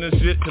 bullshit and this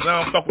shit, cause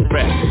I don't fuck with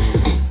rap.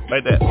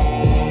 Like that.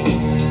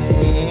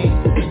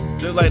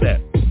 Just like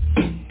that.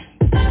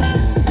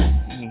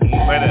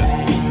 Like that.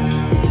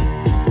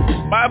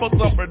 Bible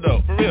thumper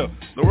though, for real.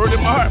 The word in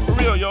my heart, for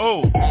real,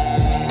 yo.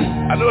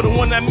 I know the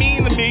one that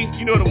mean to me,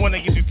 you know the one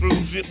that gets you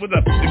through shit. What's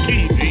up? The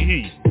key,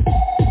 G-he.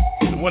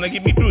 The one that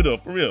get me through though,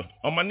 for real.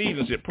 On my knees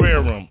and shit,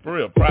 prayer room, for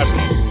real, private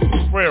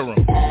room, prayer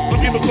room.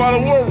 Some people call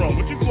it war room,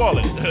 what you call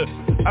it?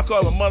 I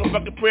call it a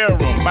motherfucking prayer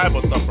room,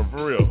 Bible thumper,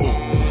 for real.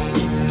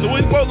 So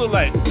what you supposed to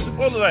like?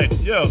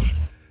 Yo,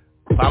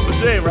 Papa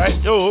J, right?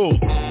 Yo,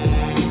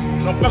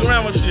 don't fuck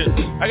around with shit.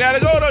 I gotta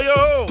go though,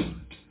 yo.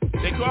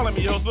 They calling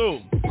me, yo, so.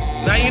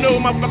 Now you know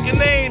what my fucking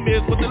name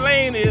is, what the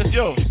lane is,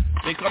 yo.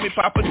 They call me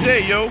Papa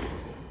J, yo.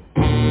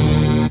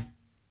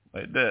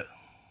 Like that.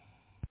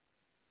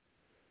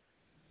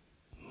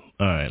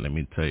 Alright, let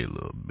me tell you a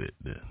little bit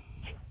there.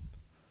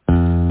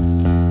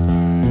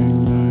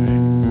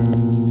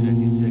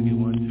 Check it,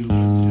 1, 2, 1,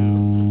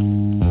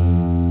 2.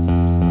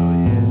 Oh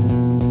yeah.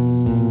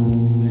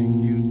 Thank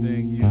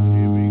you,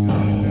 here we go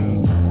now.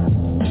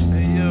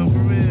 Hey yo,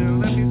 for real,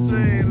 let me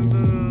say it a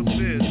little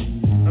bit.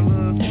 A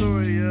little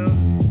story, yo.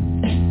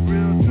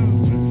 Real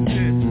truth and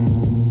shit.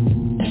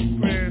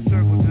 Prayer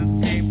circle just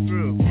came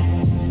through.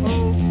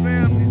 Whole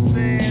family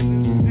saying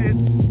this shit.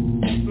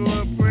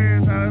 Store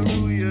prayers,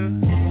 hallelujah.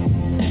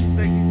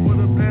 Thank you for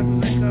the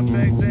blessings that come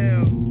back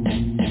down.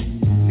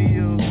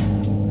 Kneel.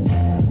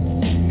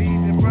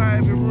 Need a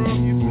private room,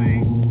 you see.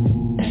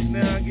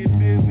 Now I get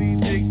busy,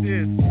 take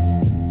this.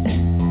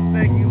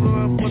 Thank you,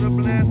 Lord, for the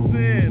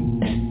blessing.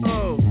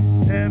 Oh,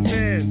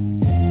 heaven.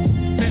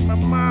 Let my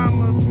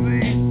mama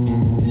see.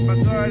 My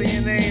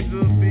guardian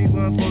angel see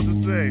what I'm supposed to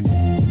say.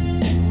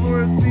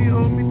 Lord, see,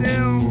 hold me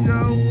down, yo.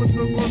 What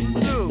you supposed to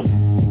do?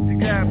 You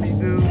got me,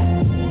 dude.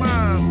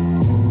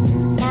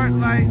 Mom. Heart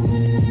light.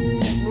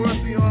 Lord,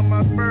 see on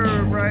my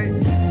bird, right?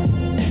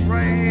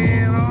 Right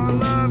hand, all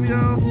love,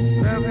 yo.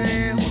 Left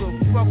hand, who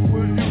the fuck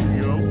was you,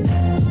 yo?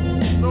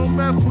 Don't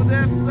mess with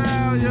that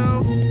style,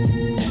 yo.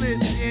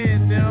 Split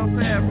in, down,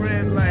 pat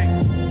red light.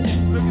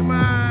 Look at my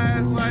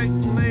eyes like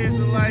layers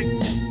of light.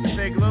 If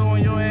they glow on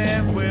your ass,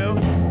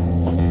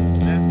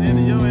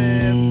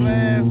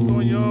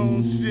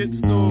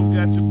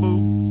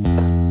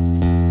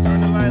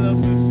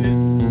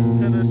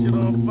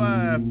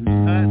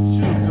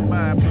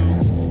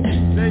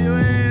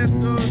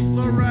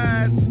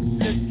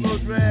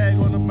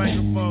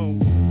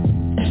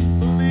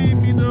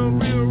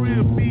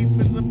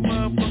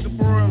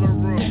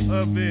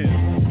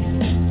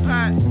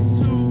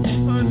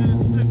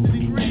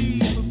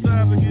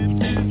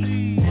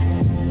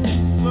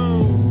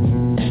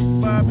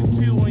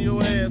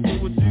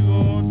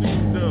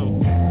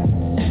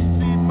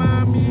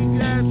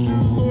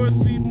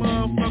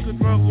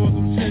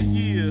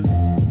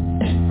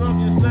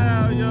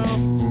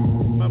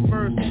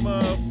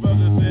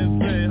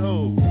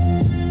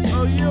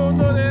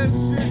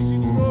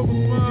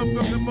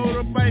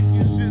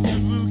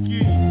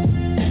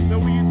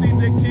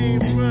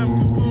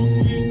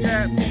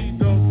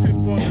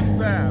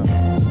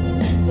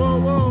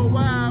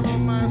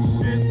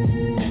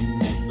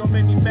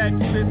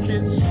 immaculate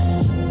bitch.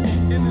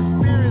 In the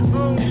spirit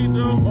only,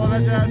 though. All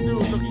I gotta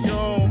do is look at your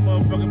own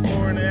motherfucking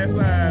boring ass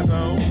eyes,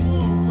 though.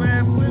 Ooh,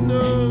 glass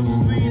windows,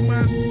 see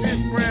my shit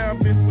brown,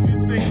 bitch. What you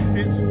think,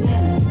 bitch?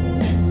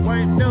 Ooh,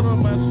 white belt on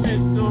my shit.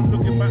 Don't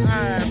look at my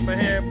eyes. My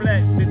hair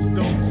black, bitch.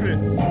 Don't trip.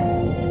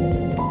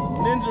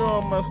 Ninja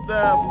on my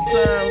style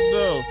sometimes,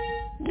 though.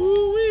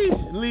 Woo-wee,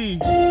 Lee.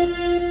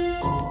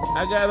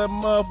 I got a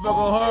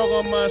motherfucker hog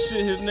on my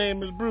shit. His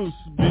name is Bruce,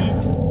 B.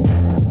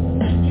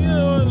 You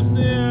don't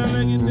understand.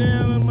 I get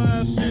down on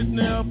my shit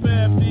now,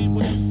 fat B.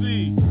 What you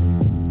see?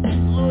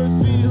 Lord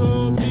C,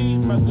 hold me.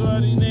 My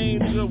guardian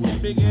angel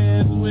with big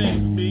ass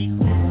wings, B.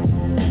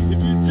 If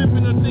you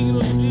tripping or thinking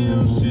of some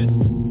ill shit,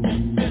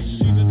 bitch,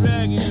 she's a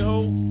dragon,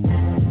 yo.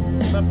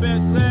 My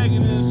best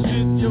dragon and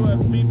shit, yo. I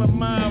beat my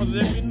moms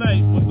every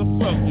night. What the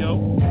fuck, yo?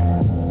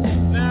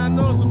 Now I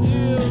know some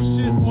ill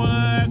shit. One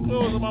eye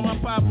closed on my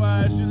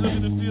Popeye. She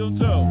looking to feel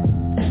toe.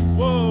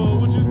 Whoa,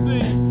 what you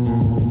think?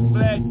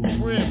 Black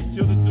brim,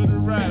 tilted to the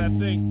right, I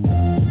think.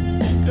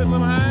 Cause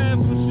I'm high on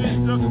some shit,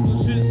 drunk on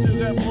some shit. Still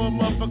got more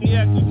motherfucking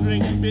yak to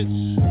drink, bitch.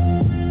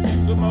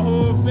 So my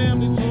whole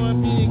family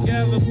joined me in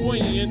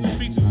California in the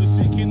beaches and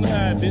shit, getting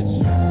high, bitch.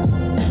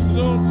 So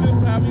don't trip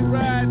how we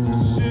ride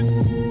and shit.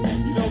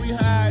 You know we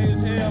high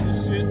as hell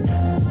and shit.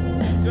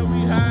 Cause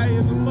we high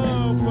as a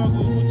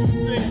motherfucker. What you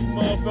think,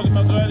 motherfucker?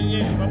 My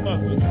guardian, my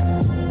mother.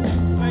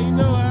 Now you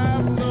know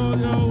how I flow,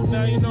 yo.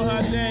 Now you know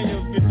how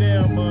Daniels get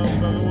down,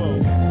 motherfucker. Whoa.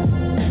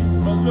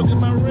 But look at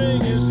my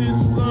ring and shit,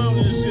 strong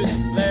and shit.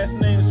 Last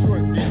name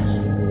short, bitch.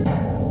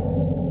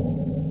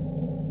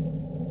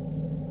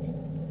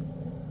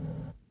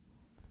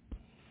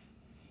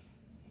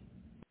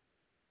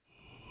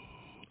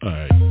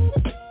 Alright.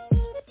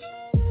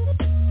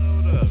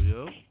 Hold up,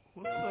 yo.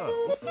 What's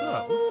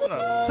up?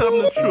 Tell them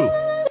the truth.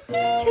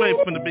 Straight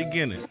from the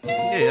beginning.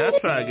 Yeah, I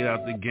tried to get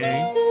out the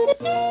game,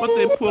 but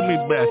they pulled me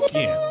back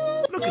in.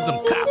 Look at them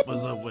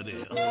coppers over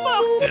there.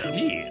 Fuck them,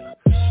 yeah.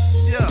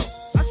 Yo,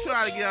 I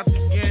tried to get out the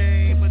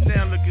game, but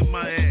now look at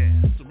my ass.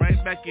 Right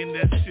back in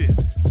that shit.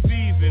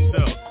 Seasoned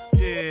though.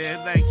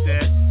 Yeah, like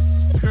that.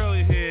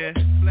 Curly hair,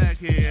 black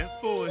hair,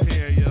 full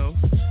hair, yo.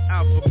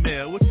 Alpha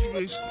male, what you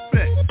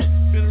expect?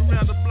 Been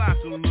around the block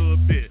a little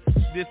bit.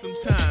 Did some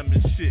time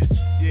and shit.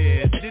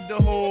 Yeah, did the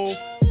whole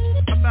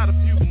about a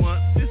few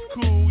months. It's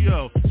cool,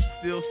 yo.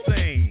 Still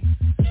sane.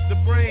 The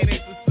brain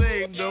ain't the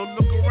same though.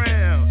 Look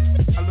around.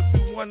 I look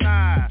through one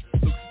eye,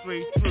 look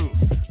straight through.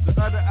 The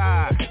other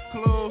eye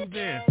closed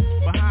in.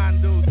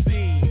 Behind those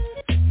scenes.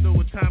 You know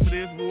what time it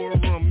is? War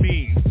room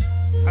means.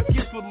 I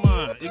get for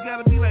mine. It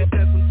gotta be like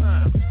that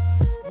sometimes.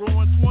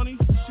 Rolling 20?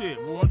 Shit,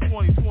 rolling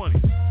 20.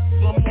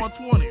 So I'm on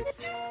 20.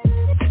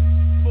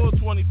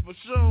 420 for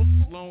sure.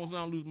 As long as I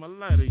don't lose my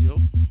lighter, yo.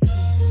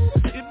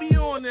 It be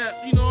on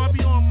that, you know, I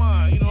be on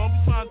mine. You know,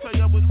 I'm trying to tell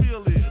y'all what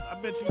real is. I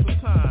bet you some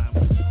time.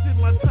 Did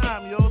my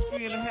time, yo.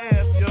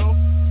 3.5, yo.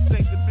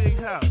 Thank the big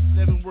house.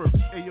 Never work.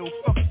 Hey, yo,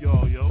 fuck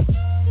y'all, yo.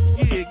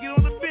 Yeah, get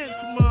on the bench,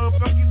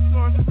 motherfucker.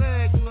 Start the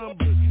rag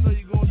number. You know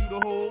you gonna do the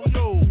whole,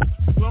 yo.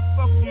 Well,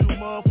 fuck you,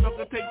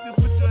 motherfucker. Take this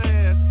with your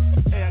ass.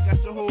 Hey, I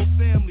got your whole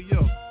family, yo.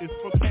 It's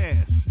for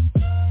cash.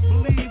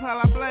 Believe how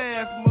I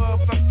blast,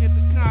 motherfucker.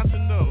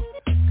 Intercontinental.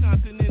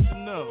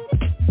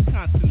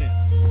 Continent.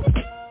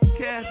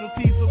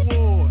 Casualties of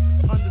war.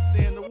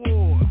 Understand the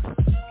war.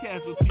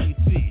 Casualties,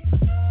 see.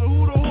 So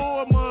who the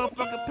whore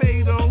motherfucker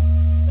pay though?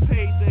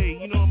 Payday,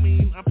 you know what I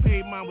mean? I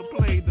paid mine with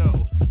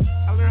Play-Doh.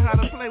 I learned how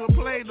to play with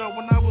Play-Doh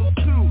when I was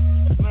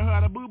 2. Learned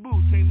how to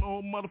boo-boo, change my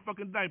old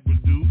motherfucking diapers,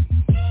 dude.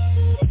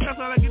 That's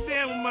how I get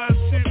down with my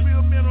shit.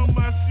 Real men on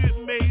my shit,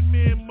 made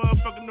men,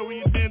 motherfucker know what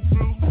you been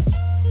through.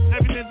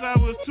 Ever since I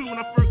was 2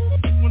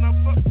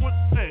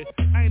 hey,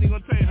 I ain't even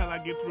gonna tell you how I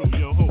get through,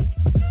 yo, ho.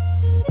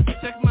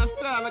 Check my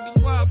style, I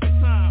get wild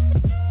sometimes.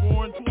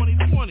 Born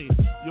 2020,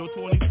 yo,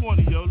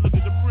 2020, yo, look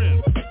at the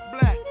brim.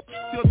 Black,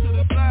 tilt to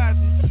the sides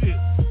and shit.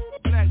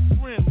 Black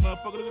brim,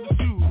 motherfucker, look at the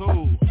shoes,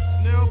 ho.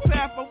 Narrow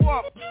path I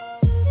walk.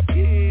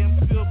 Yeah, I'm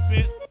still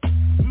bent.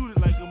 Rooted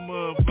like a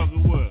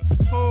motherfucker, what?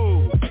 Ho.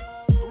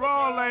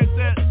 Raw like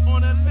that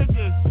on that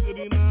liquor.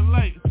 Sitting in the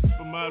light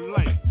for my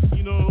life.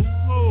 You know,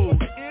 ho.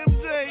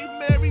 MJ,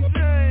 Mary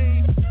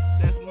Jane.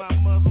 That's my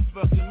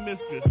motherfucking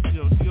mistress.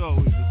 Yo, she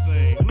always the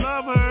same.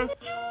 Love her.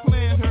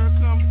 Playing her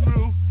come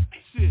through.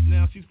 Shit,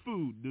 now she's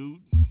food, dude.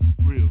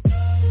 Real.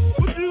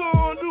 What you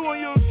gonna do on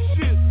your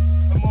shit?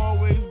 I'm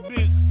always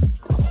bent.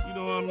 You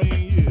know what I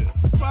mean? Yeah.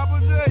 Papa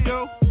J, yo.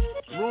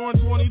 Roaring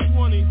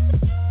 2020.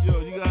 Yo,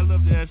 you gotta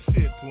love that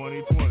shit.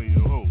 2020,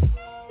 yo. Ho.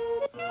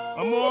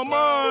 I'm on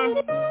mine.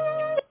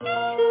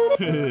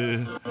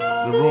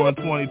 The Roaring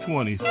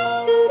 2020.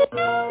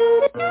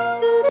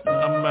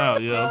 I'm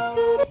out, yo.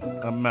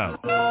 I'm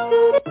out.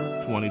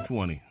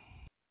 2020.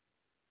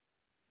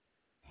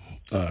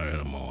 Alright,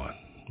 I'm on.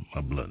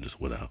 My blood just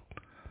went out.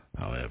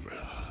 However,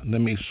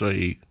 let me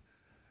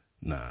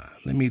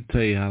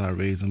tell you how I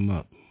raise them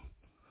up.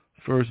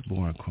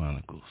 Firstborn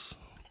Chronicles.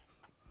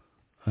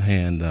 I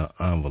hand out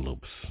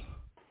envelopes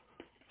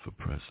for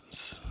presents.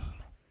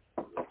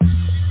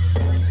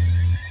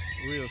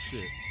 Real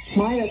shit.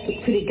 My, that's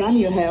a pretty gun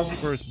you have.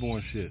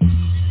 Firstborn shit.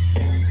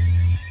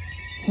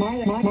 My,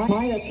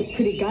 that's a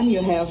pretty gun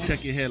you have.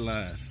 Check your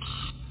headlines.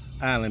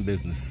 Island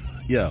business.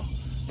 Yo.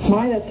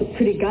 My, that's a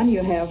pretty gun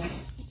you have.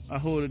 I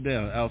hold it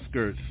down.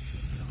 Outskirts.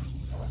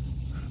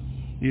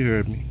 You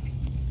heard me.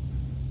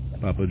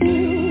 Papa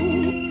Drill.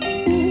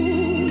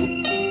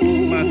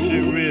 My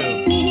shit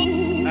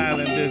real.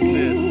 Island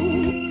business.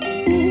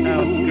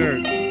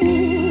 Outskirts.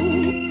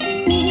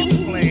 Get the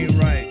plane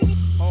right.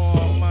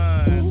 All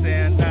mine.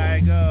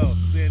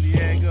 San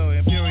Diego,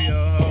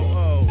 Imperial,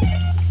 ho,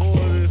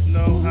 borders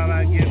know how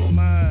I get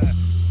mine.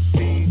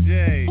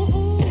 DJ,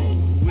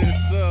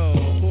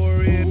 Whistle,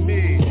 pour in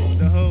me.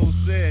 The host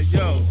said,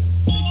 yo,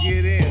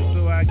 get in,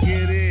 so I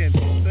get in.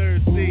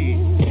 Thirsty,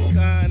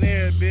 Con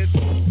Air, bitch,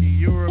 the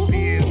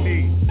European me.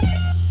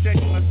 Check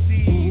my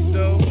seed,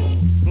 though.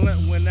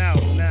 Blunt went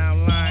out, now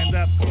I'm lined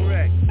up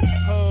correct.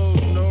 Hoes,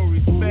 no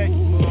respect,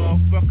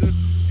 motherfuckers.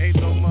 Ain't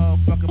no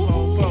motherfucker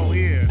po-po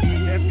here.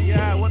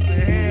 FBI, what the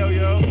hell,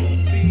 yo?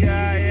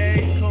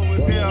 CIA,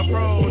 Coverdale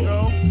Pro,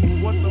 though.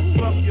 What the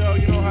fuck, yo?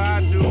 You know how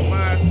I do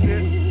my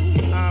shit.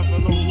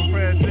 Envelope for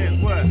president,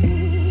 what?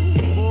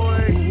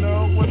 Boys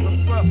know what the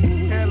fuck.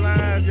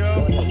 Headlines, yo.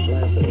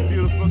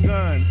 Beautiful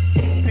gun.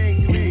 Pink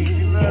me,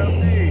 she loves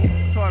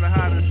me. Taught her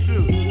how to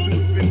shoot.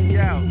 250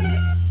 out.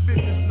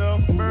 Bitches know.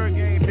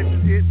 ByrdGang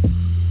bitches hit.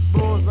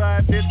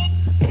 Bullseye, bitch.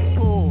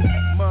 Pull.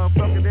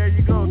 Motherfucker, there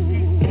you go.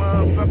 Skeet,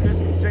 motherfucker.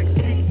 Check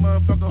skeet,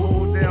 motherfucker.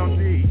 Hold down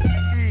D.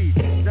 E.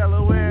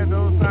 Delaware,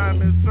 those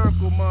Simon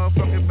Circle,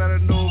 motherfucker. Better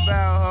know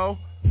Val, ho.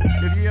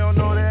 If you don't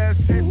know that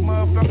shit,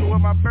 motherfucker, where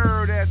my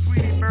bird at?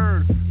 Sweetie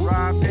Bird.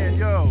 Rob in,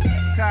 yo.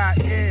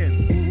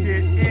 Cotton.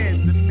 Get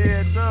in the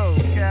middle.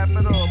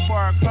 Capital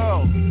Park,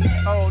 ho.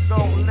 Oh,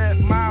 don't let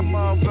my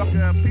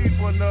motherfucking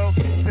people know.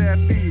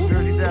 That be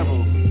Dirty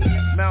Devil.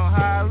 Mount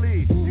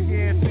Holly. You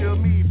can't feel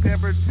me.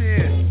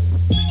 Pemberton.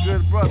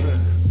 Good brother.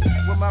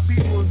 Where my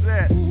people's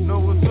at? Know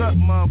what's up,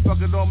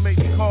 motherfucker. Don't make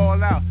me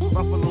call out.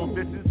 Buffalo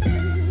bitches.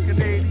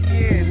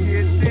 Canadian.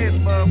 Hit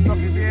in,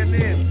 motherfucker. Then.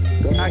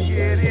 I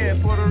get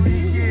in, Puerto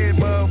Rican,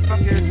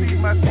 motherfucker, see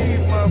my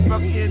team,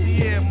 motherfucker,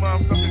 Indian,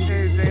 motherfucker,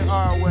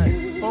 KJR way.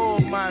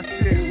 Hold my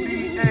shit,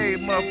 VA,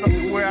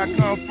 motherfucker, where I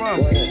come from.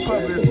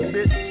 Publish,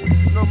 bitch,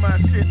 know my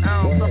shit, I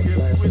don't fucking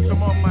switch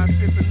them on my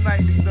shit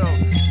nightly though.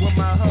 With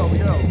my hoe,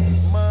 yo,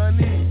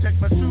 money, check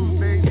my shoes,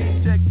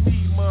 baby, check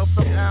me,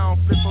 motherfucker, I don't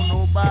flip on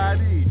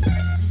nobody.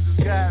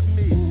 Jesus got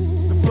me,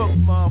 the book,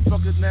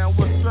 motherfucker, now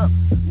what's up?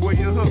 Where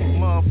you hook,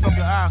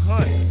 motherfucker, I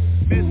hunt,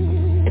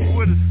 bitch.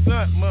 With a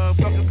stunt,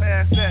 motherfucker,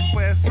 pass that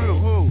class through.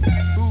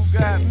 Who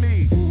got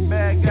me?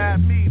 Bad got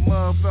me,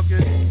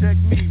 motherfucker. Check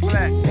me,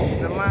 black.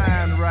 The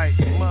line right,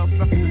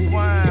 motherfucker. The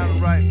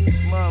twine right,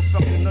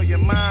 motherfucker. Know your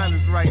mind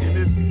is right. And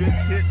this bitch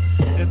hit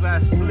as I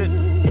split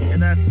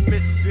and I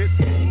spit shit,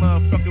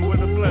 motherfucker, with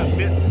a blunt,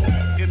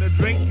 bitch. In a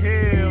drink,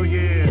 hell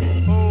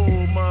yeah. Oh,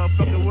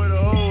 motherfucker, where the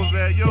hoes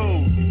at,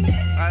 yo?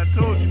 I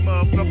told you,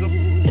 motherfucker,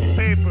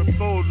 paper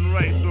folding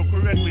right so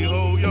correctly,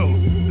 ho, yo.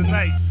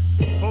 Tonight.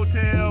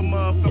 Hotel,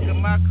 motherfucker,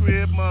 my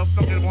crib,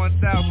 motherfucker,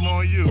 1,000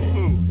 on you.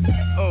 Ooh.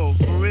 Oh,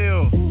 for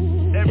real,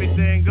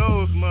 everything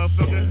goes,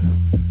 motherfucker.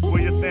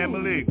 Where your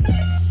family?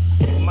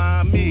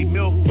 Mommy,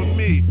 milk for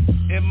me.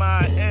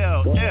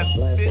 M-I-L-F,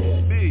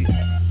 bitch, B.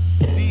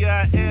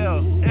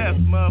 D-I-L-F,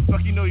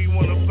 motherfucker, you know you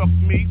wanna fuck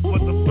me.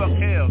 What the fuck,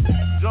 hell?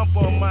 Jump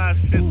on my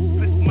shit,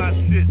 split my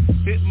shit,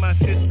 hit my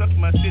shit, suck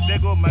my shit. There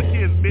go my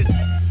kids, bitch.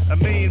 A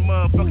million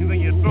motherfuckers in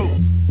your throat.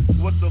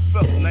 What the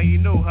fuck? Now you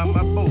know how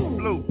my boat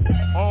flew.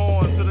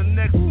 On to the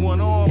next one,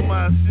 on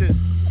my shit.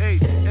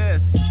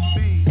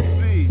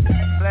 H-S-B-C.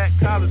 Black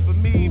college for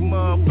me,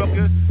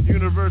 motherfucker.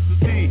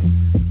 University.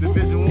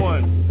 Division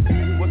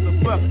 1. What the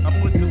fuck?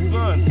 I'm with the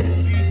sun.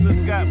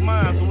 Jesus got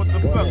mine, so what the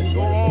fuck?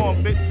 Go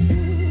on, bitch.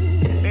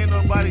 Ain't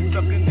nobody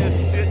sucking this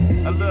shit.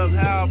 I love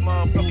how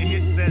motherfucker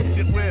hits that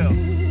shit well.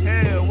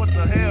 Hell, what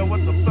the hell? What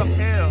the fuck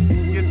hell?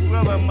 Get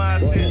swelling my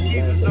shit.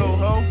 Jesus, though,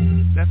 ho.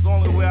 That's the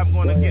only way I'm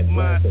gonna get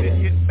my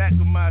shit, get back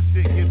with my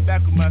shit, get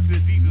back with my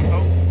shit, Jesus,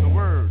 ho, the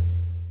word.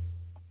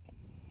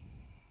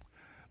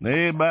 Now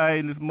everybody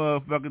in this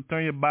motherfucker,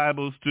 turn your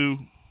Bibles to,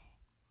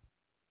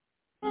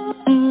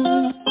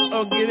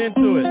 oh, get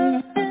into it.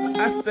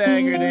 I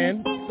staggered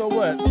in, so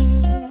what?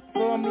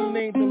 So I'm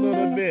linked a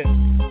little bit,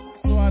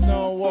 so I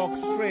don't walk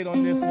straight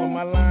on this one.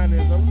 My line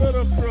is a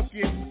little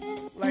crooked,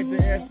 like the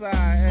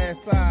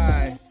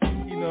S-I,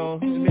 you know,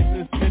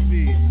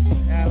 Mississippi,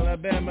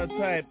 Alabama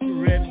type,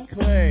 red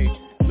clay.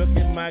 Look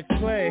at my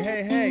clay.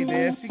 Hey,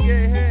 there she get.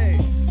 Hey,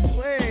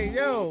 wait,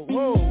 yo,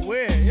 whoa,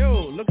 where,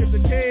 yo, look at the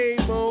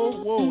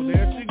cable. Whoa,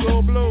 there she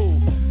go, blow.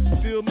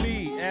 Feel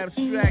me,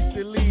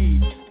 abstractly.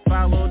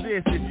 Follow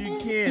this if you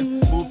can.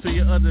 Move to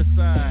your other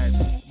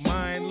side.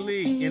 Mind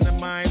leak in the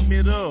mind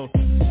middle.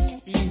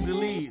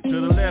 Easily to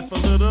the left a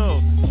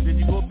little. Then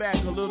you go back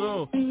a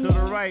little to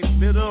the right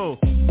middle.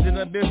 Then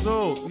a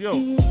bizzle, yo,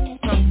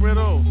 tongue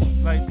brittle,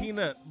 like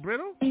peanut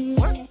brittle.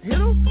 What?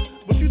 Hiddle?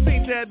 But you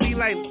think that'd be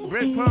like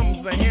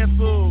breadcrumbs, a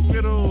handful,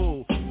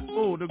 griddle.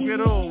 Oh, the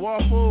griddle,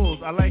 waffles.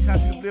 I like how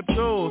you flip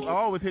those. I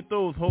always hit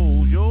those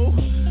holes, yo.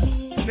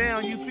 Now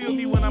you feel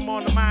me when I'm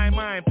on the mind.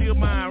 Feel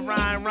mine,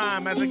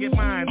 rhyme as I get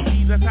mine.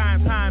 See the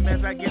time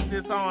as I get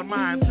this on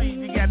mine. Please,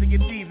 you got to get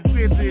these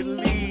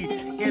exquisitely,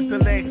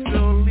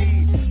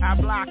 intellectually. I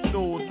block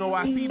those, no,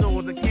 I see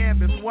those, the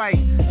canvas white.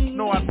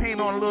 No, I paint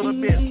on a little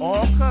bit,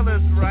 all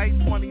colors right.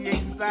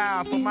 28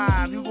 style for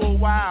mine, you go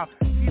wild.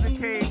 See the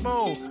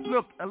cable,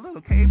 look, a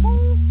little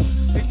cable.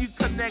 Then you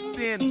connect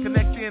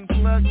in,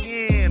 plug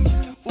in.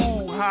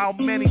 Ooh, how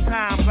many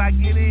times I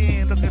get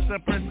in. Look at the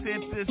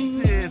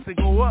percentages, they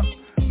go up.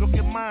 Look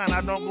at mine,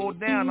 I don't go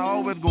down, I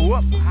always go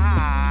up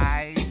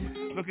high.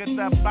 Look at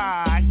the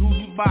buy,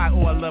 who's by?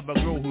 Oh, I love a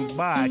girl who's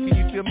by. Can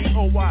you feel me?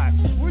 Oh, why?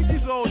 Where'd you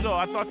go, though?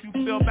 I thought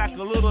you fell back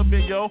a little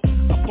bit, yo.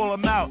 I pull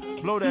them out,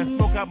 blow that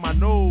smoke out my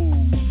nose.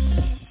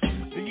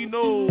 And you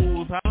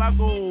know how I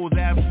goes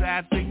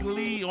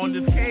abstractly on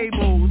this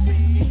cable,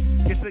 see?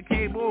 It's a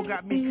cable,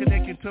 got me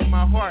connected to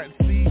my heart,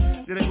 see?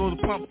 Then it goes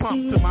pump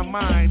to my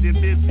mind, and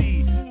then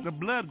see the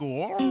blood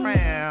go all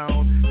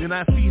around. Then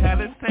I see how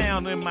this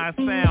sound in my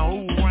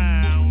sound, ooh,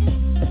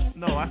 round.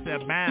 No, I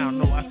said bound,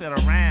 no, I said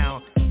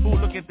around. Ooh,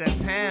 look at that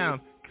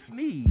town.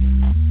 Sneeze.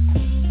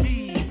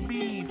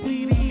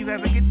 These,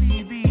 as I get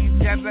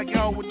these, as I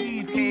go with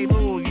these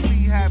cables. You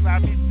see how I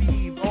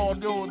receive all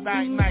those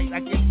night. I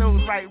get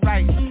those right.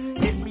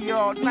 Hit me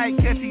all night,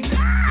 cause she's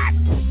hot.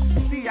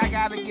 See, I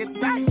gotta get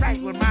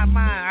right with my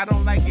mind. I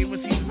don't like it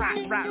when she's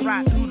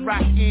rock. Who's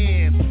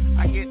rockin'?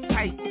 I get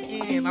tight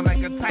in, I'm like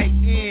a tight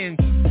end.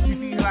 You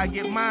see how I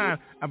get mine?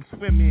 I'm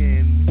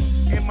swimming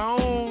in my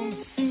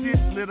own shit,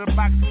 little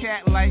box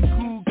cat like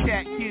cool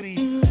cat kitty.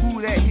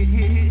 Who that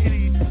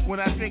hit. When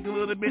I drink a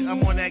little bit,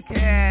 I'm on that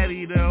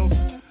caddy though.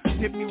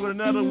 Hit me with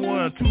another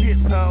one, 2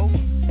 hits though.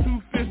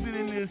 2-fisted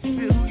in this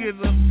shit, who gives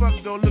a fuck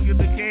though? Look at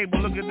the cable,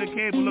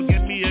 look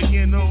at me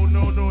again. No,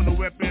 the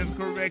weapon's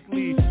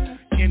correctly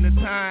in the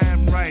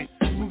time right.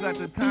 Who got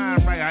the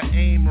time right? I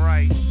aim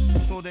right.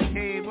 So the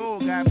cable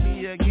got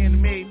me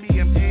again, maybe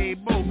I'm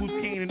able. Who's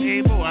Cain and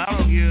Abel? I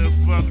don't give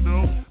a fuck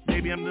though.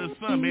 Maybe I'm the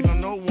son, maybe I'm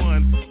no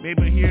one.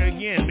 Maybe I'm here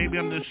again, maybe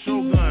I'm the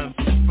shogun.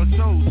 For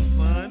so,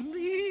 son.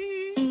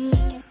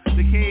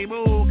 The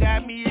cable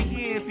got me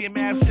again, see him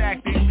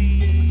abstractly.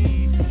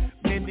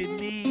 Bended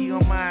knee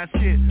on my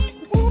shit.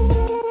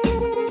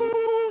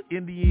 Ooh,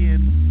 in the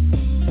end.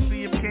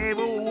 See him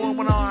cable,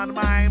 woman on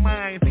my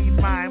mind. See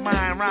mine,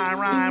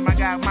 rhyme. I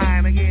got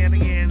mine again.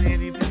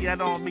 And you see I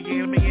don't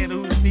begin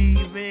to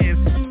sneeze in.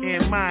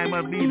 And mine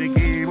must be the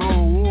cable.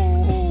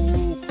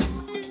 Oh,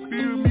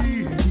 feel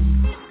me?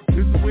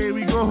 This is the way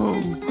we go.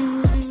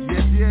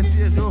 Yes,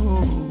 yo.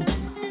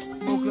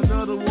 Smoke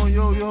another one,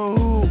 yo.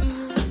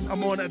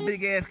 I'm on that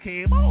big ass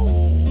cable.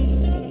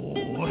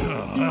 Oh,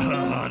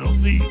 don't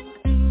see.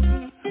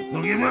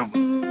 Don't give up.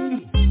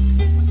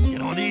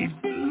 Get on these.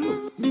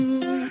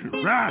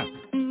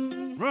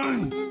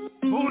 Run.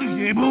 Hold the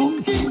cable.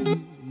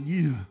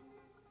 Yeah.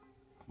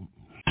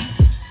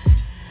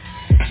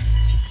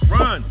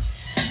 Run.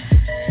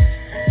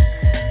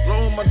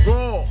 Blow my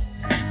draw.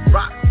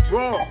 Rock,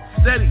 raw,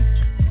 steady.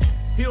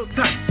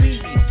 Hilltop, see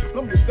me.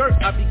 From the dirt,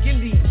 I begin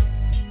these.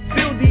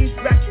 Feel these,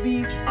 back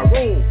these, I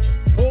roll.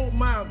 Hold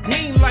my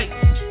green light,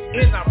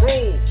 and I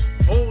roll.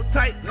 Hold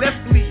tight,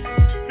 left lead,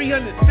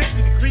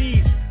 360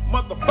 degrees.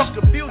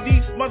 Motherfucker, feel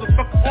these,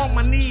 motherfucker on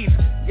my knees.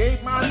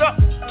 Gave mine up,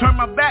 turn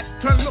my back,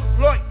 turn look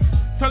right.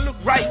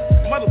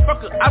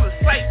 Motherfucker, out of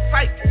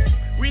sight.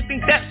 Where you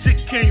think that shit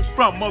came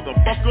from,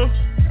 motherfucker?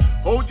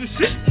 Hold your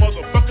shit,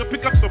 motherfucker,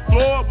 pick up the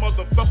floor,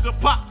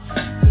 motherfucker, pop.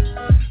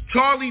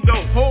 Charlie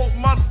though, hold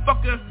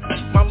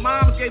motherfucker. My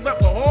mom gave up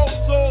her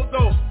whole soul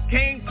though.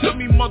 Came to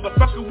me,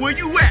 motherfucker, where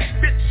you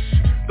at,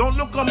 bitch? Don't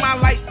look on my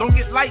light, don't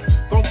get light,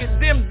 don't get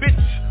dim,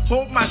 bitch.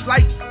 Hold my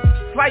light,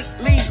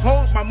 slightly,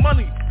 hold my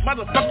money,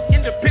 motherfucker,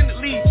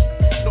 independently.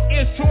 No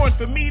insurance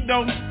for me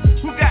though.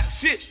 Who got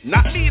shit?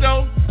 Not me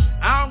though.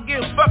 I don't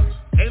give a fuck.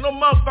 Ain't no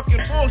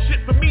motherfucking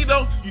bullshit for me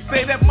though. You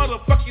say that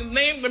motherfucking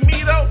name to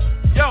me though.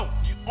 Yo,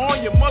 you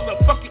on your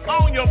motherfucking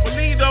own, yo,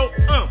 believe though.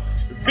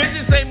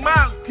 Vengeance ain't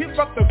mine, give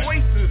up the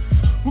voices.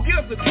 Who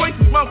gives the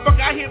choices,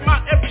 motherfucker? I hit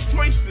my every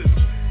choices.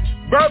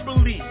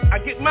 Verbally, I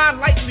get mine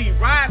lightly,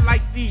 ride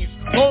like these.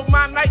 Hold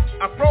my night,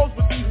 I froze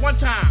with these one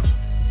time.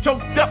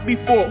 Choked up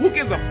before, who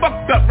gives a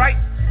fucked up, right?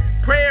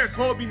 Prayers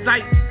hold me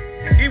tight.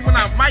 Even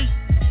I might.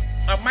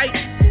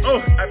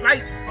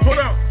 Hold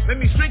on, let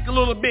me shrink a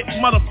little bit,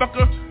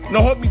 motherfucker.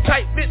 No, hold me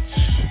tight, bitch.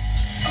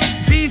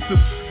 Jesus,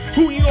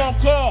 who you gonna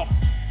call?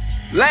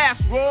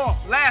 Last call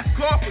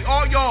for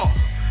all y'all.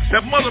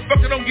 That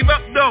motherfucker don't give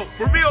up though,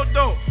 for real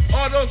though.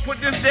 All those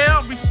put this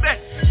down,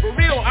 respect. For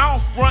real, I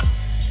don't front.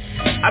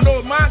 I know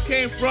where mine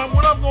came from,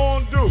 what I'm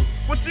gonna do?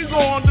 What you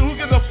gonna do? Who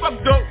gives a fuck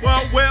though?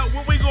 Well,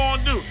 what we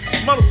gonna do?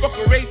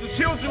 Motherfucker raise the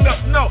children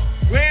up, no.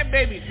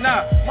 Grandbabies,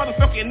 nah.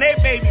 Motherfucking they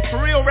baby,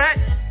 for real, rat?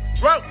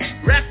 Bro,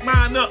 rack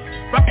mine up,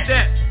 fuck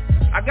that.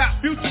 I got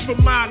futures for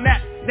mine,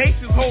 that.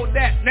 Nations hold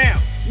that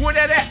now. Where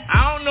that at?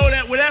 I don't know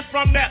that, where that's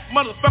from, that.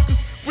 Motherfuckers,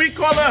 we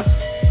call us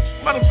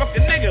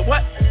motherfucking nigga,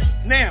 what?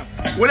 Now,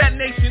 where that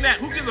nation at?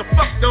 Who gives a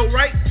fuck though,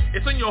 right?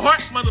 It's in your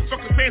heart,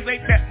 motherfucker.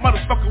 Translate that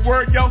motherfucking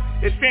word, yo.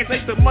 It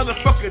translates to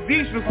motherfucker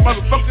Jesus,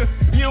 motherfucker.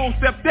 You don't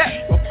accept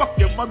that, well fuck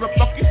your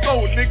motherfucking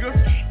soul, nigga.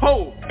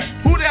 Ho,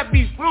 who that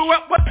be?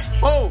 What?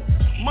 Ho,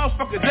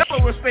 motherfucker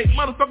devil respect,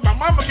 motherfucker. My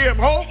mama gave him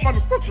whole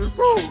motherfucker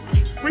soul.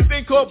 We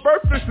think called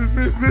birth is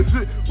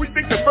we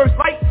think the first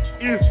light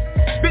is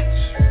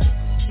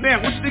bitch.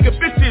 Now, what you think a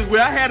bitch is?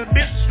 Where I had a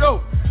bitch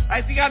show.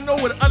 I think I know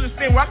where to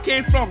understand where I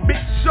came from,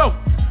 bitch show.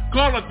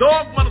 Call a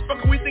dog,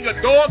 motherfucker, we think a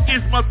dog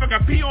is, motherfucker,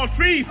 I pee on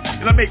trees,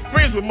 and I make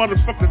friends with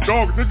motherfucking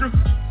dogs, nigga.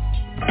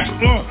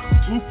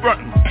 Who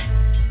frontin'?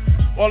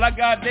 All I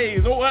got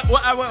days,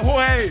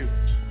 hey.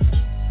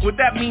 What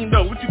that mean,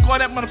 though? What you call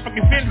that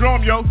motherfucking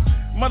syndrome, yo?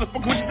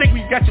 Motherfucker, what you think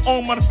we got your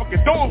own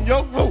motherfucking dome,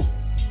 yo? Who?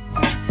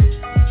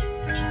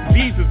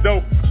 Jesus,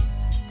 though.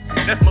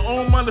 That's my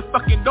own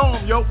motherfucking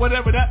dome, yo.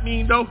 Whatever that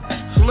mean, though.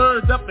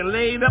 Slurred up and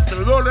laid up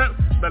and loaded up.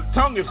 My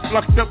tongue is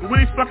flucked up.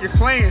 Really fucking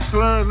slaying,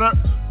 slurred up.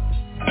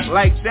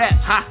 Like that,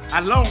 ha, I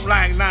long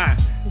line 9.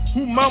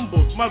 Who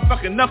mumbles,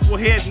 motherfucking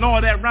knucklehead and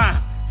all that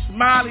rhyme.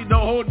 Smiley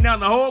though, holding down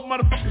the whole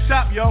motherfucking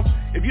shop, yo.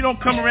 If you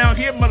don't come around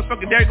here,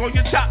 motherfucker, there go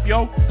your top,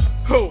 yo.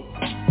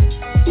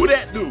 Who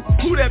that do?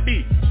 Who that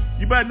be?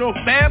 You better know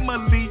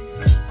family.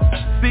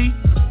 See?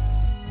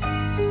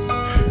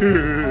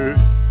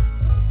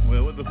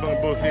 Well, what the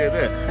fuck bullshit is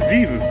that?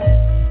 Jesus.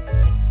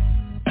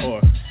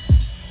 Or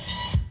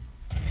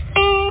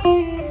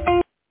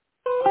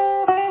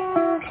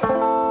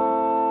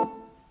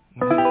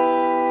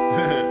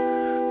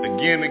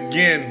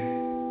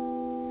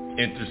Again,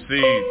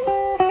 intercede.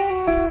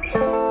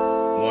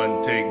 One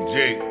take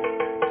Jake.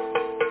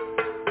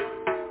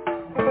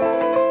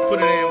 Put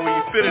it in where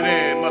you fit it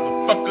in,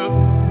 motherfucker.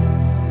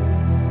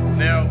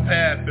 Now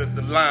path is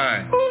the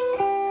line.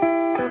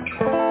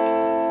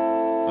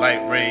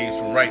 Light rays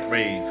from right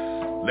rays,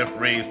 left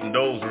rays from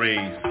those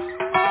rays.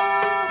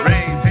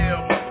 Rays,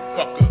 hell,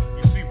 motherfucker.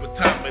 You see what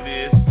time it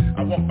is. I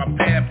walk my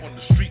path on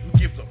the street. Who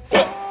gives a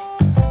fuck?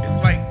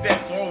 It's like that,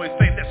 so I always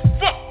say that's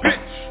fuck,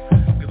 bitch.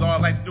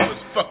 All I do is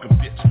fuck a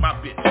bitch, my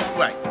bitch,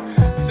 right.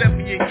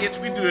 78 inch,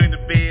 we do it in the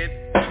bed.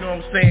 You know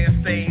what I'm saying?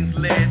 Stains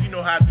lead. You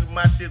know how I do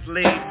my shit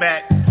laid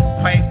back.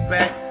 Pipe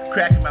back,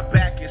 cracking my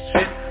back and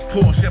shit.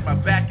 Pull shit my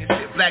back and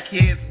shit. Black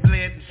heads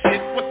bled and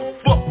shit. What the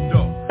fuck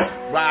though?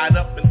 Ride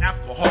up in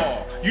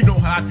alcohol. You know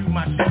how I do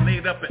my shit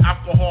laid up in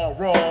alcohol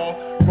raw.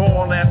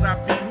 Raw as I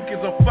be. Who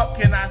gives a fuck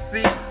can I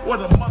see?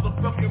 What a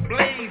motherfucking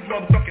blaze,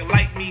 motherfucking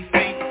like me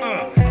say.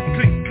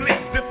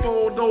 Click,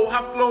 zippo though, I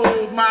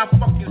flows. My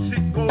fucking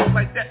shit goes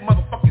like that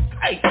motherfucking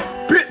tight,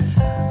 bitch.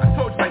 I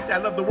told you like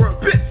that, I love the word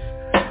bitch.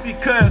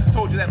 Because I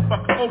told you that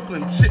fucking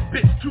Oakland shit,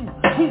 bitch too.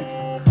 Who?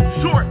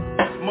 Short,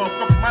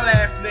 motherfucker, my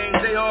last name,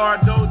 J.R.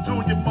 Doe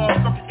Jr.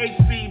 Motherfucking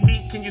HC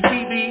me, can you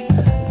see me?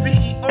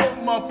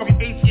 CEO, motherfucking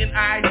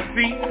HNIC.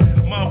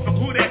 Motherfucker,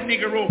 who that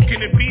nigga wrote,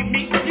 can it be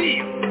me?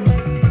 Yeah.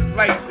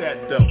 Like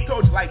that though,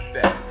 told you like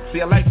that.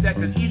 See, I like that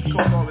because East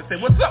Coast always say,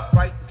 what's up,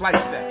 right? It's like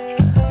that.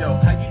 Yo,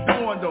 how you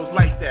doing those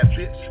like that,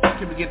 bitch?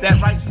 Can we get that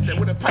right? She said,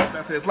 what a pipe?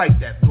 I said, it's like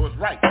that. So it's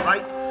right?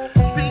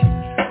 See,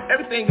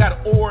 everything got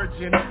an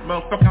origin.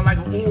 Motherfucker, I like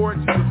an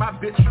origin with my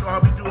bitch. You know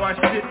how we do our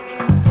shit.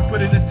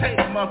 Put it in the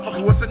tape,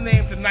 motherfucker. What's her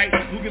name tonight?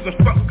 Who gives a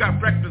fuck? Who got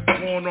breakfast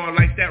going on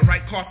like that,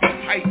 right? Coffee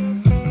pipe.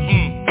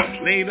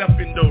 Laid up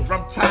in those.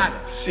 I'm tired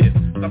of shit.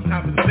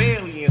 Sometimes it's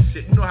alien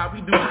shit. You know how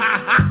we do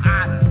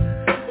hot.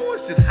 Oh,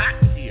 it's just hot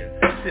here.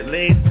 Shit,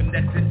 legs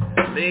connected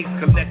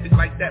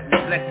like that,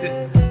 reflected,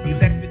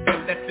 elected,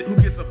 collected. Who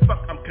gives a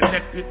fuck? I'm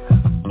connected.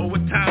 Over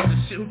time, the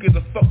shit. Who gives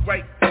a fuck,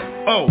 right?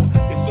 Oh,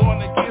 it's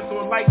on again, so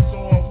the lights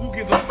on. Who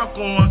gives a fuck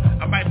on?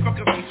 I might fuck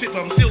up some shit, but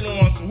I'm still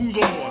on. So who's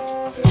on?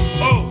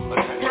 Oh,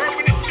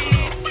 permanently.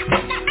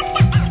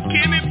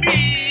 Can it be?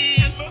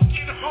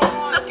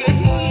 Look at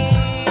him.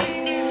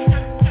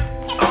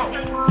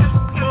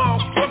 Oh,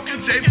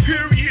 fucking J.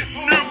 Period,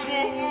 nigga.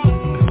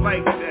 It's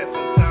like that.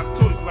 Sometimes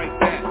told it's like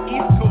that.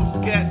 East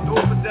Coast cat,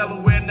 over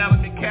Delaware, now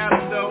in the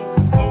capital.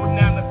 Going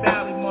down the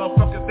valley,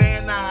 motherfucker,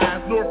 Van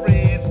Nuys, North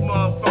Ends,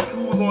 motherfucker,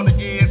 who's on the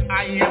edge? I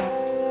am.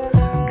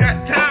 Got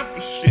time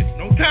for shit,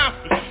 no time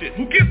for shit.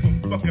 Who gives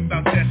a fuck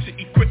about that shit?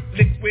 Equip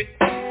liquid.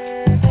 I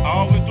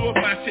always do it,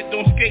 my shit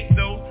don't skate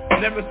though.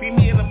 Never see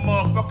me in a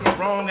motherfucking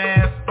wrong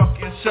ass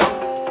fucking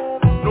show.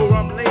 Know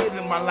I'm laid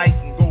in my light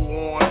and go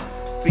on.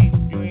 See,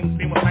 you ain't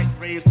seen my light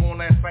rays go on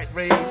that sight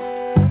rays. I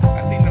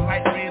seen the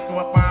light rays go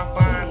up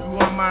fine, who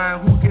am I?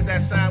 Who gives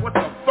that sign? What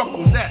the fuck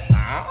was that?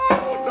 I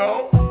don't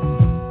know.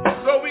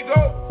 So we go.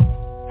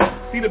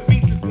 See the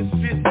beaches and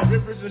shit, the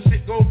rivers and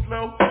shit go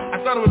flow. I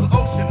thought it was an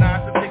ocean,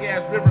 now it's a big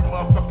ass river,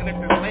 motherfucking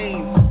next to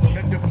lanes,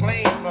 next to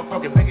planes,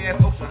 motherfucking big ass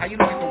ocean. How you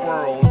look at the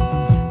world?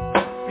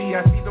 See,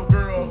 I see the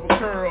girls with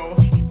curls.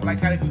 I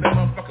like how they do that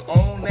motherfucking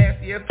own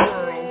nasty ass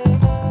twirl.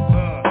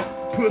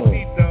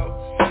 Pussy though,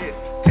 shit,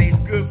 tastes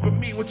good for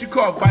me. What you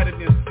call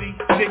vitamin C,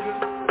 nigga?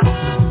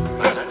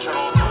 Hold on.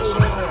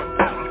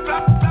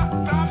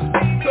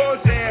 Told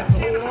your ass to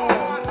hold on.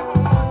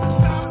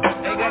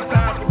 Ain't got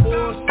time for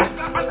bullshit.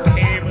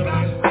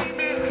 Ambulance,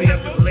 see up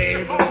the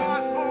label.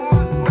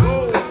 Go.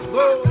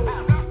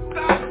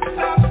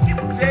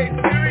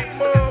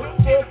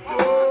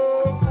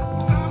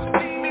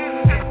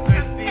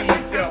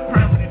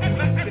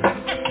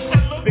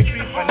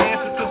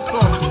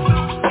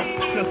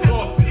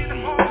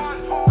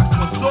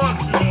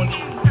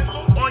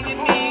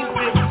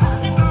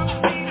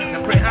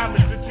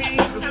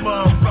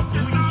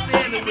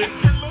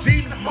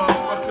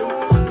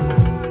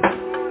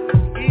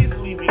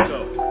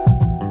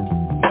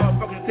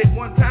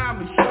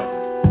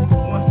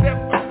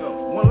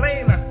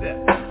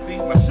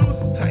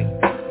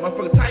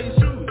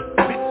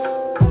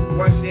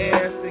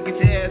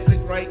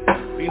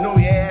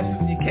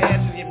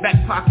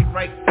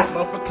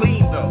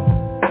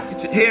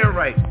 Hair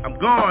right, I'm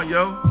gone,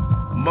 yo.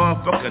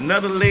 Motherfucker,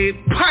 another laid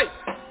pipe.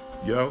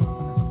 Yo,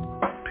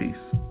 peace.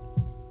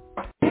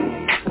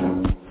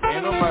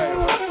 Ain't nobody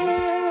rushing.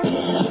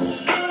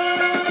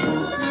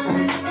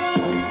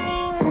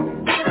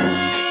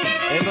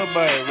 Ain't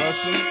nobody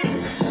rushing.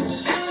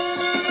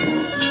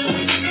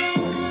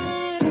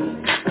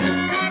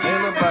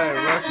 Ain't nobody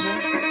rushing.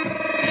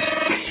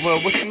 Well,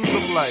 what you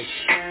look like?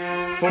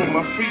 Hold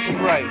my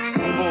freaking right.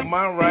 Hold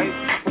mine right.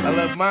 I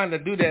love mine to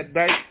do that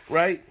dyke,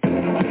 right?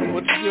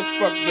 What you just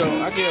fucked up?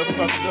 I get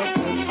fucked up.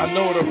 I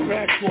know what a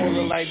crack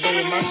corner like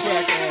though my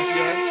crack ass,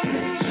 yo.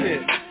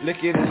 Shit,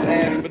 licking his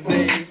ass for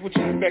days. What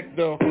you expect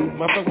though?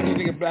 Motherfucker, what you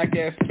think of black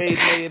ass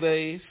spade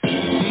days?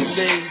 These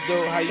days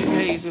though, how you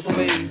haze the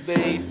slave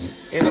days.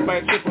 Ain't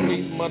nobody tripping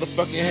these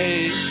motherfucking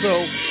haze.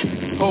 So,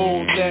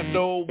 hold that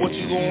though. What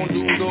you gonna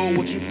do though?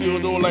 What you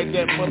feel though like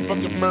that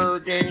motherfucking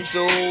ByrdGang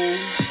show?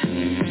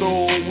 So,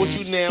 what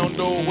you now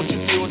though? What you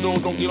feel though?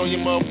 Don't get on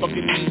your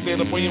motherfucking knees.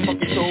 Stand up on your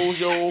fucking toes,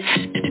 yo.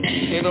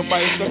 Ain't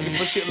nobody sucking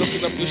for shit,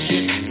 looking up this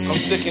shit. I'm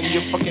sticking in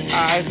your fucking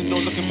eyes and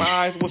don't look in my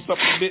eyes. What's up,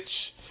 bitch?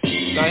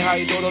 Now how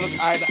you know, don't look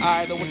eye to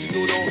eye, know what you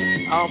do though?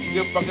 I don't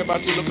give a fuck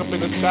about you, look up in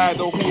the sky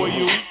though, who are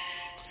you?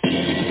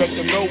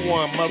 Respecting no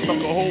one,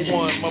 motherfucker, hold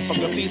one,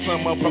 motherfucker, see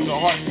some, motherfucker,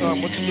 heart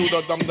some, what you do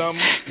though,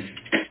 dum-dum?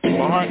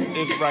 My heart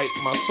is right,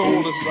 my soul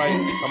is right,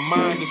 my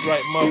mind is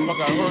right,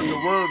 motherfucker, I heard the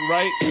word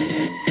right.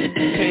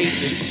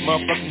 Taste it,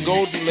 motherfucking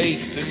golden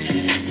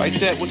laces. Like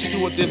that, what you do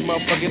with this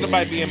motherfucker, ain't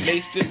nobody being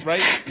laced,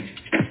 right?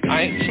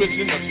 I ain't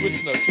switching or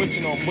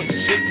switching on putting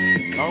shit.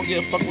 I don't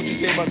give a fuck what you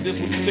say about this,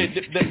 what you say,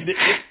 dip.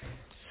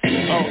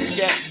 Oh,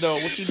 scat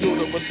though, what you do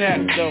though, what's that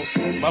though?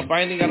 Motherfucker,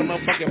 I ain't got a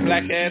motherfucking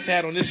black ass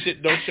hat on this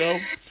shit though, show.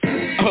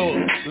 Oh,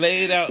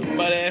 laid out,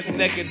 butt ass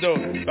naked though.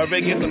 If I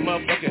ready get some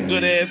motherfucking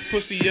good ass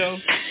pussy, yo.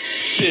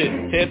 Shit,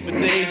 head for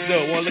days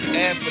though, wanna look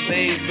ass for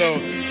days though.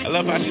 I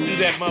love how she do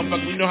that,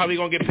 motherfucker. We know how we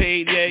gonna get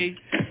paid, yay.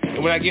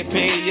 And when I get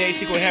paid, yay,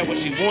 she gonna have what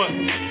she want.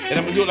 And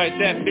I'm gonna do it like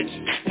that, bitch.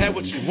 Have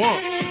what you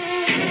want.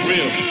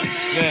 Real.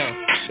 Now,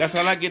 that's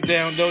how I get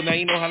down though. Now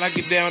you know how I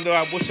get down though.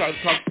 I wish I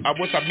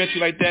met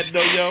you like that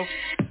though, yo.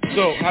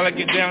 So, how I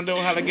get down though,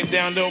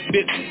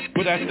 bitch.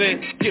 What I say,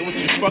 get what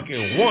you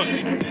fucking want.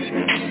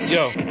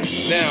 Yo,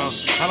 now,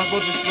 how am I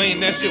supposed to explain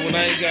that shit when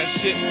I ain't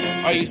got shit?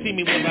 Oh, you see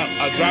me with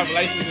a driver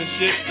license and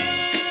shit?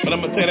 But I'm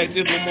gonna tell you like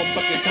this one more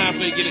fucking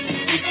time so you get it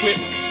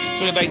equipped.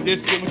 So like this,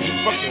 get what you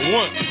fucking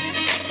want.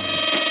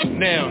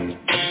 Now,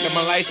 I got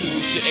my license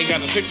and shit, ain't got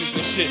no pictures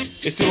and shit.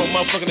 It's still a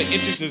motherfucker that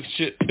interested and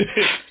shit.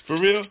 For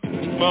real?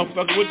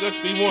 Motherfucker, what else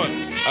do you want?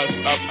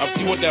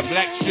 You want that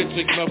black shit so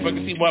you can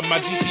motherfucker see what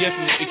my GPS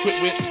is equipped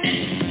with?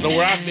 Know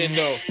where I've been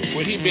though,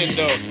 where he been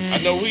though.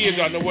 I know who he is,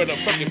 I know where to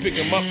fucking pick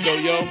him up though,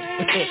 yo.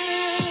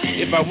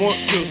 If I want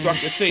to, so I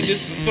can say this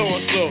is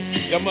so-and-so.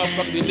 Y'all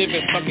motherfuckers be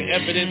living fucking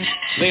evidence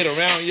laid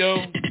around, yo.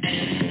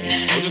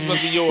 Well, this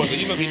must be yours, or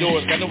you must be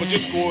yours. I know what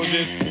your scores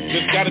is.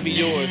 This gotta be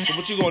yours. So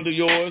what you gonna do,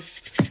 yours?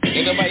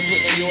 Ain't nobody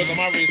sweating on yours. I'm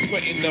already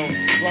sweating though.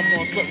 So I'm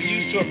gonna sweat with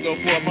you truck though,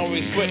 for I'm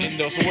already sweating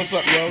though. So what's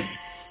up, yo?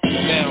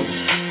 Now,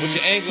 what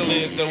your angle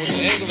is though,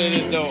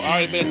 I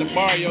already been at the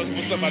bar, yo. So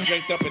what's up? I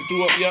drank up and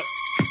threw up, yup.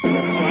 So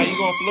how you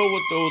gonna flow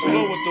with those,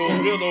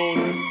 real those,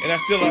 and I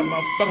still have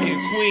my fucking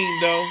queen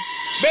though.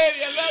 Baby,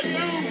 I love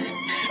you!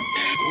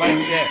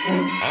 Like that.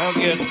 I don't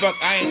give a fuck,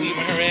 I ain't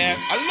leaving her ass.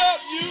 I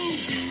love you!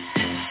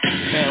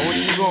 Now, what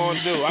you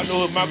gonna do? I know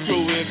what my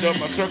crew is though,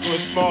 my circle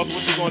is small, so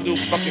what you gonna do?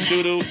 Fucking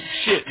doo-doo?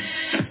 Shit.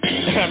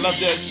 I love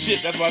that shit,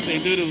 that's why I say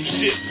doo-doo,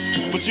 shit.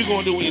 What you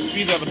gonna do when you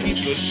squeeze out a piece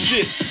of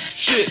shit?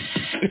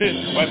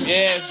 Wipe your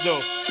ass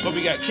though. But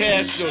we got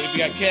cash though. If you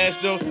got cash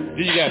though, then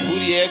you got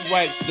booty ass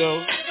wipes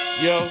though.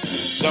 Yo,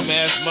 dumb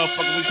ass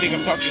motherfucker, we think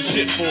I'm talking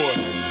shit for.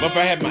 But if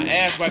I had my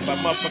ass wiped by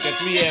motherfucking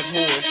 3 ass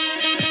whores.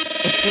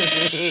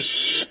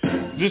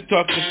 Just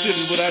talking shit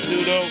is what I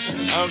do though.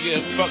 I don't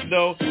give a fuck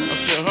though.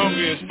 I'm still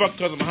hungry as fuck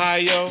cause I'm high,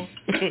 yo.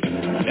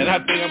 And I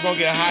think I'm gonna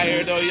get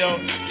higher though, yo.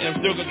 And I'm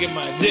still gonna get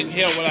my dick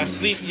held while I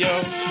sleep,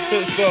 yo.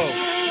 So